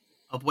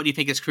of what you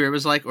think his career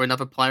was like, or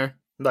another player,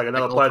 like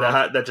another player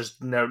that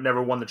just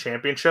never won the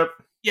championship.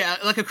 Yeah,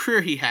 like a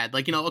career he had,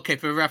 okay,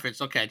 for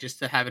reference, just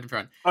to have it in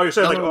front. Oh, you're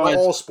saying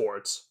all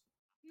sports?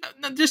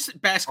 No,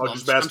 just basketball. Oh,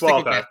 just basketball.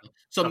 Okay. Basketball.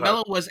 So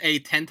Melo was a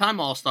 10-time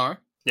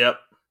All-Star. Yep.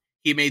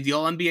 He made the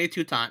All-NBA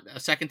 2 times,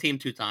 second team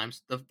 2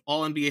 times, the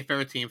All-NBA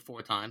third team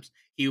 4 times.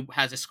 He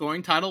has a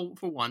scoring title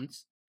for one.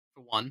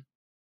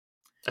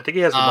 I think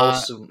he has the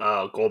most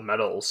gold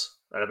medals.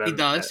 He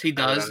does. He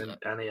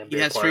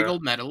has player. 3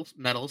 gold medals.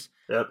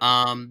 Yep.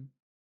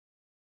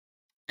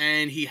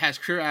 And he has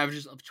career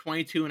averages of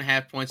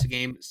 22.5 points a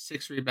game,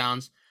 6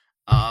 rebounds,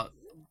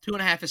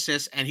 2.5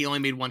 assists, and he only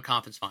made 1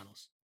 conference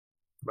finals.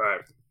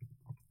 Right.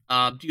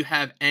 Do you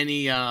have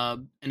any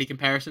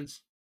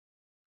comparisons?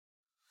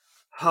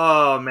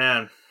 Oh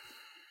man,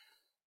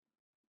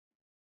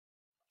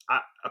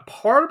 a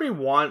part of me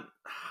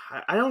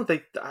I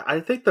think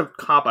the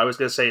comp I was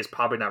gonna say is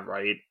probably not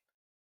right.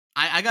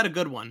 I got a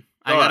good one.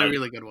 I got a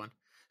really good one.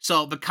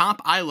 So the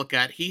comp I look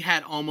at, he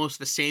had almost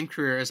the same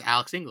career as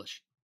Alex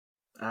English.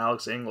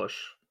 Alex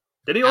English.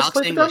 Did he also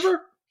play for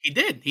Denver? He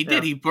did. He Yeah.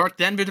 did. He brought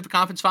Denver to the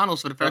conference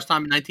finals for the first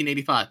time in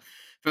 1985.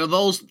 For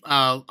those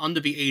under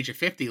the age of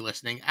 50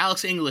 listening,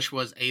 Alex English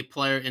was a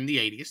player in the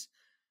 80s.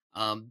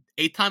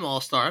 8-time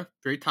All-Star,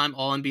 3-time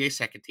All-NBA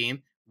second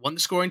team, won the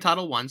scoring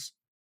title once.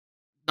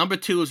 Number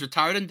 2 is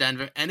retired in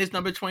Denver, and his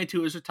number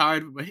 22 is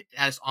retired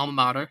at his alma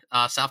mater,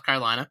 South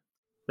Carolina.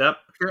 Yep.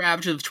 Career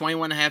average of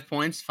 21.5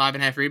 points,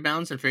 5.5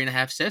 rebounds, and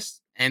 3.5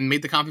 assists, and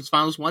made the conference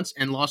finals once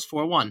and lost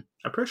 4-1.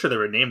 I'm pretty sure they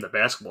renamed the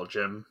basketball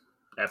gym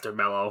after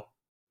Melo,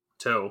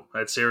 too,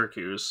 at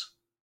Syracuse.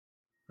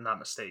 I'm not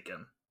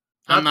mistaken.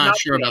 I'm not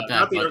sure about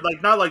that.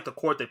 Not like the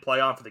court they play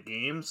on for the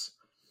games,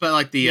 but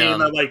like the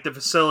like the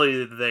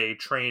facility that they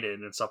train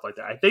in and stuff like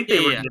that. I think they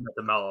renamed it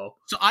the Melo.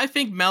 So I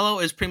think Melo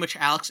is pretty much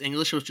Alex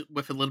English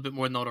with a little bit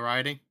more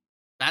notoriety.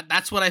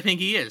 That's what I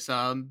think he is.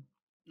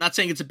 Not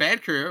saying it's a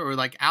bad career or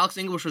like Alex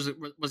English was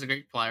a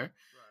great player,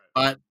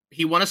 right. But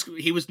he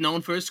was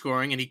known for his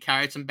scoring and he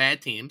carried some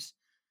bad teams.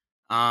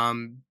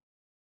 And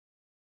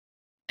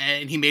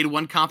he made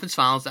one conference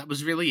finals. That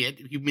was really it.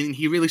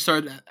 He really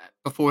started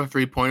before a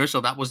 3-pointer,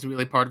 so that wasn't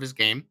really part of his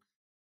game.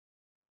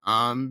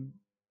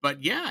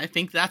 But yeah, I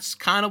think that's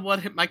kind of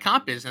what my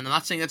comp is, and I'm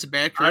not saying that's a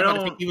bad career. But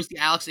I think he was the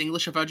Alex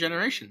English of our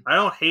generation. I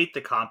don't hate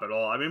the comp at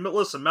all. I mean, but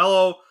listen,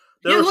 Melo.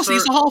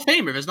 He's a Hall of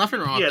Famer. There's nothing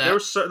wrong with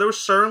that. There was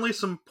certainly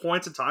some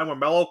points in time where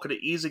Melo could have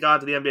easily gotten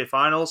to the NBA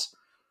Finals.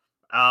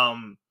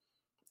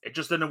 It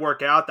just didn't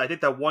work out. I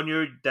think that one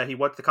year that he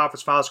went to the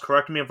conference finals,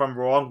 correct me if I'm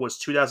wrong, was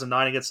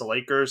 2009 against the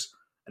Lakers,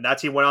 and that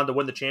team went on to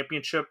win the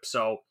championship.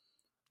 So,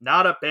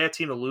 not a bad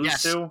team to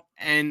lose to.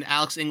 And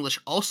Alex English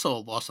also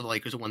lost to the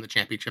Lakers and won the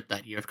championship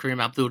that year with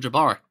Kareem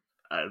Abdul-Jabbar.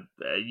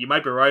 You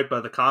might be right,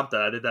 but the comp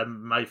that I did that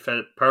might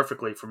fit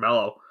perfectly for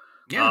Melo.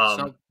 Yeah,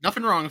 so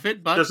nothing wrong with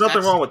it. But there's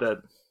nothing wrong with it.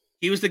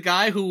 He was the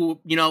guy who,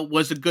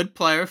 was a good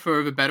player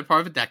for the better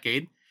part of a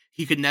decade.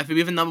 He could never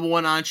be the number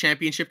one on a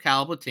championship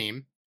caliber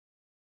team.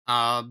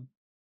 And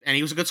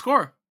he was a good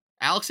scorer.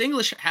 Alex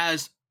English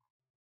has,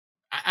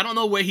 I don't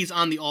know where he's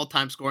on the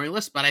all-time scoring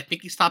list, but I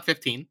think he's top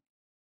 15.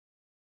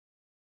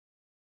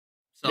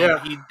 So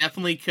he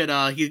definitely could,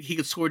 he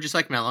could score just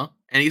like Melo.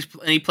 And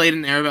he played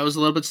in an era that was a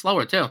little bit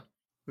slower too.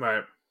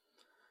 Right.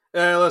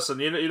 Yeah, listen,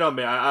 you know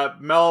me.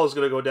 Melo is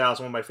going to go down as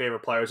one of my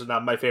favorite players, and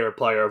not my favorite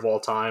player of all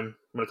time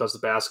when it comes to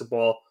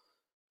basketball.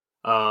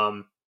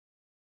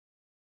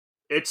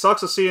 It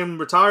sucks to see him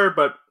retire,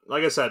 but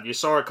like I said, you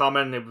saw it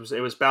coming. It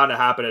was bound to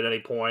happen at any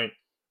point.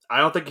 I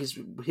don't think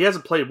he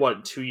hasn't played,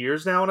 2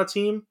 years now on a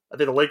team? I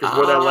think the Lakers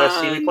were that last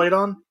team he played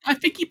on. I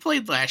think he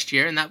played last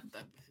year, and I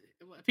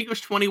think it was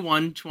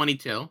 21,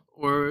 22.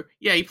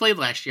 He played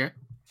last year.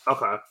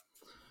 Okay.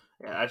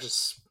 Yeah,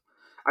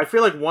 I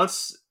feel like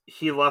once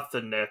he left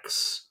the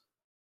Knicks,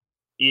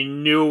 you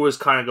knew it was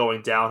kind of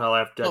going downhill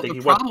after. Well, the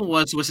problem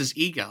was his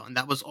ego, and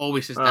that was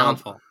always his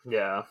downfall.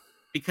 Yeah.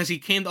 Because he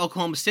came to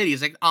Oklahoma City,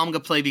 he's like, I'm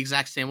going to play the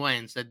exact same way.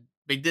 And said,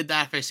 they did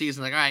that for a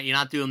season, like, all right, you're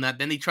not doing that.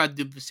 Then he tried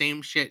to do the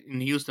same shit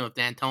in Houston with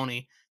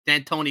D'Antoni.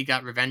 D'Antoni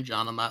got revenge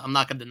on him. I'm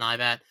not going to deny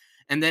that.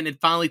 And then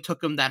it finally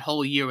took him that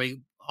whole year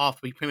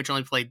off. We pretty much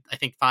only played, I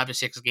think, 5 or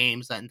 6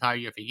 games that entire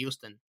year for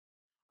Houston.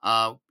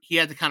 He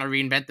had to kind of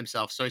reinvent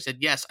himself. So he said,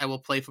 yes, I will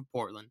play for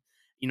Portland.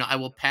 I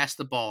will pass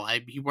the ball.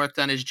 He worked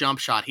on his jump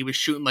shot. He was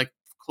shooting like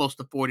close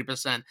to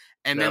 40%.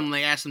 And then when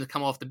they asked him to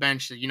come off the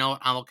bench, he said, you know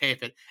what, I'm okay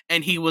with it.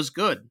 And he was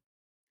good.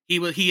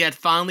 He had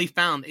finally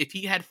found, if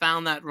he had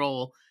found that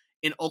role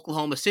in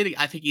Oklahoma City,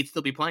 I think he'd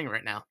still be playing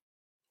right now.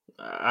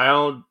 I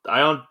don't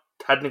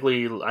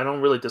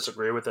really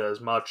disagree with it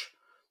as much.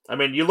 I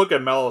mean, you look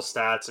at Melo's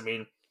stats. I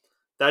mean,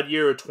 that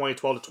year of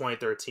 2012 to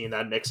 2013,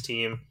 that Knicks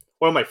team,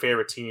 one of my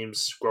favorite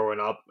teams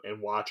growing up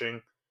and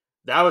watching,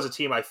 that was a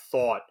team I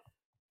thought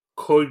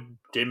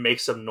did make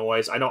some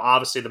noise. I know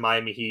obviously the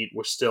Miami Heat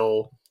were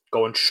still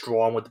going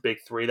strong with the big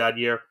three that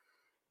year,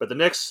 but the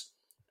Knicks,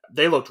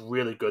 they looked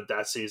really good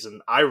that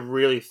season. I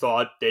really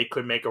thought they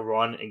could make a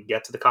run and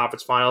get to the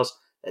conference finals.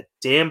 That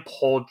damn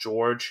Paul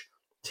George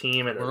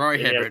team and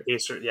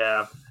Pacers,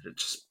 yeah, it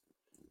just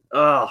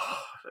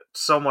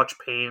so much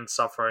pain and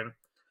suffering.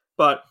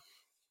 But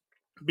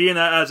being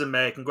that as it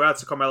may,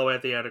 congrats to Carmelo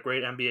Anthony. He had a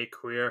great NBA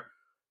career.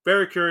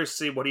 Very curious to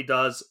see what he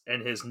does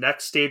in his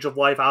next stage of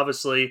life.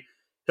 Obviously,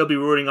 he'll be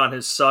rooting on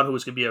his son, who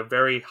is going to be a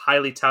very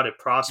highly touted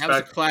prospect.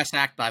 That was a class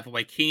act, by the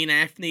way. Keen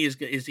Anthony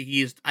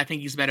I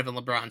think he's better than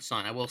LeBron's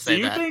son. I will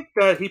say that. Do you think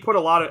that he put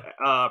a lot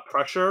of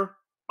pressure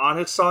on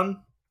his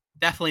son?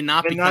 Definitely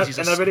not,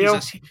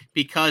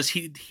 because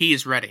he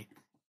is ready.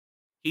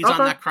 He's on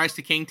that Christ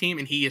the King team,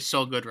 and he is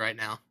so good right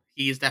now.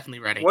 He is definitely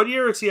ready. What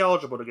year is he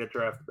eligible to get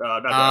drafted?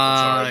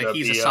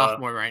 He's a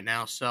sophomore right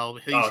now, so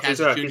he has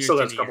a junior. He still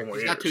has a couple more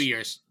years. He's got 2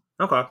 years.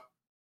 Okay.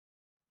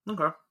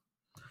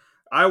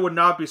 I would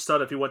not be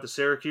stunned if he went to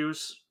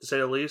Syracuse, to say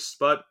the least,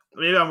 but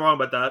maybe I'm wrong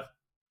about that.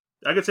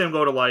 I could see him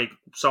go to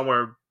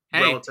somewhere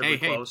relatively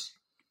close.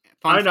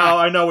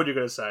 I know what you're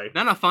gonna say.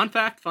 No, fun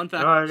fact.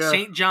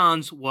 St.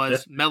 John's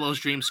was Melo's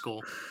dream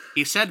school.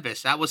 He said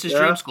this. That was his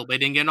dream school. They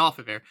didn't get an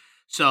offer there.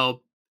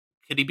 So,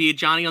 could he be a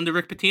Johnny under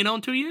Rick Pitino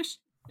in 2 years?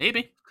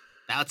 Maybe.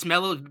 That is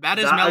Melo's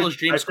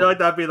dream school. I feel like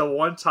that'd be the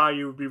one time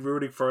you would be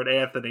rooting for an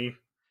Anthony.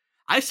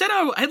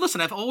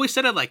 Listen, I've always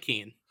said I like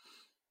Keen.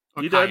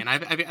 Or You Kyan. did? I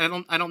don't know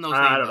his name. I don't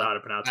know how to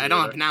pronounce it. I don't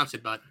know how to pronounce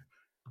it, but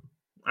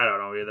I don't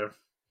know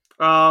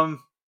either.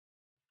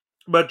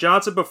 But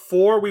Johnson,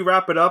 before we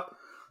wrap it up,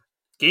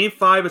 Game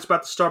 5 is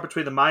about to start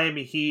between the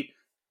Miami Heat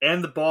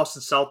and the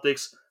Boston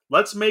Celtics.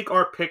 Let's make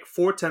our pick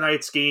for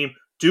tonight's game.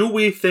 Do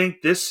we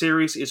think this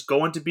series is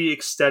going to be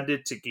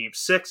extended to Game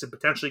 6 and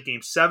potentially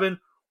Game 7?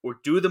 Or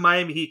do the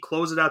Miami Heat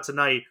close it out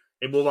tonight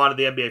and move on to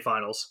the NBA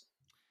Finals?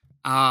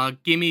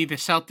 Give me the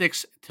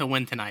Celtics to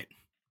win tonight.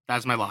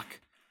 That's my lock.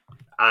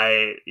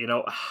 I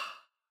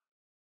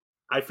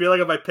feel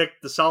like if I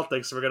pick the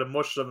Celtics, we're going to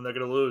mush them and they're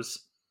going to lose.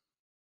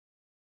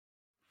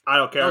 I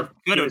don't care. Oh,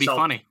 good, it would be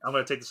funny. I'm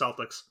going to take the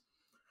Celtics.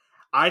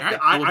 We'll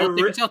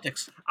take the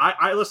Celtics.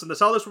 Listen, the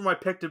Celtics were my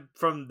pick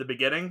from the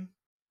beginning,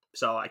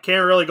 so I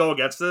can't really go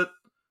against it.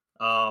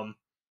 Do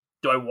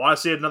I want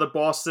to see another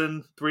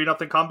Boston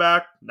 3-0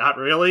 comeback? Not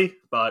really,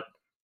 but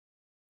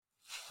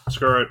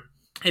screw it.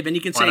 Hey, then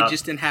you can say it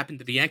just didn't happen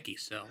to the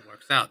Yankees, so it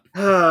works out.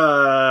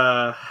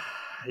 Yeah,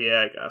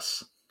 I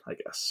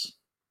guess.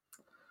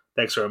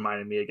 Thanks for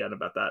reminding me again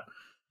about that.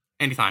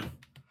 Anytime.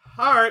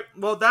 All right,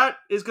 well, that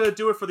is going to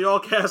do it for the All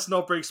Gas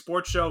No Break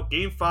Sports Show.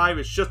 Game 5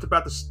 is just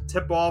about to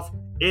tip off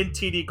in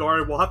TD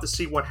Garden. We'll have to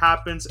see what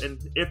happens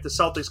and if the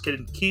Celtics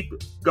can keep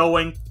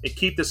going and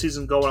keep the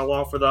season going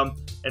along for them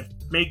and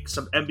make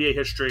some NBA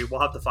history. We'll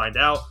have to find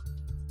out.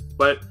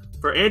 But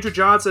for Andrew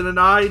Johnson and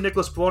I,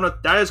 Nicholas Bologna,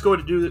 that is going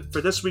to do it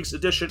for this week's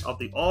edition of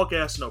the All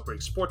Gas No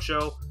Break Sports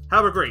Show.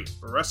 Have a great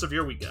rest of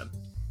your weekend.